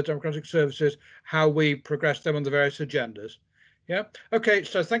with Democratic Services how we progress them on the various agendas. Yeah. Okay.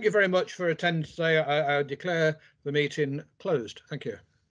 So thank you very much for attending today. I declare the meeting closed. Thank you.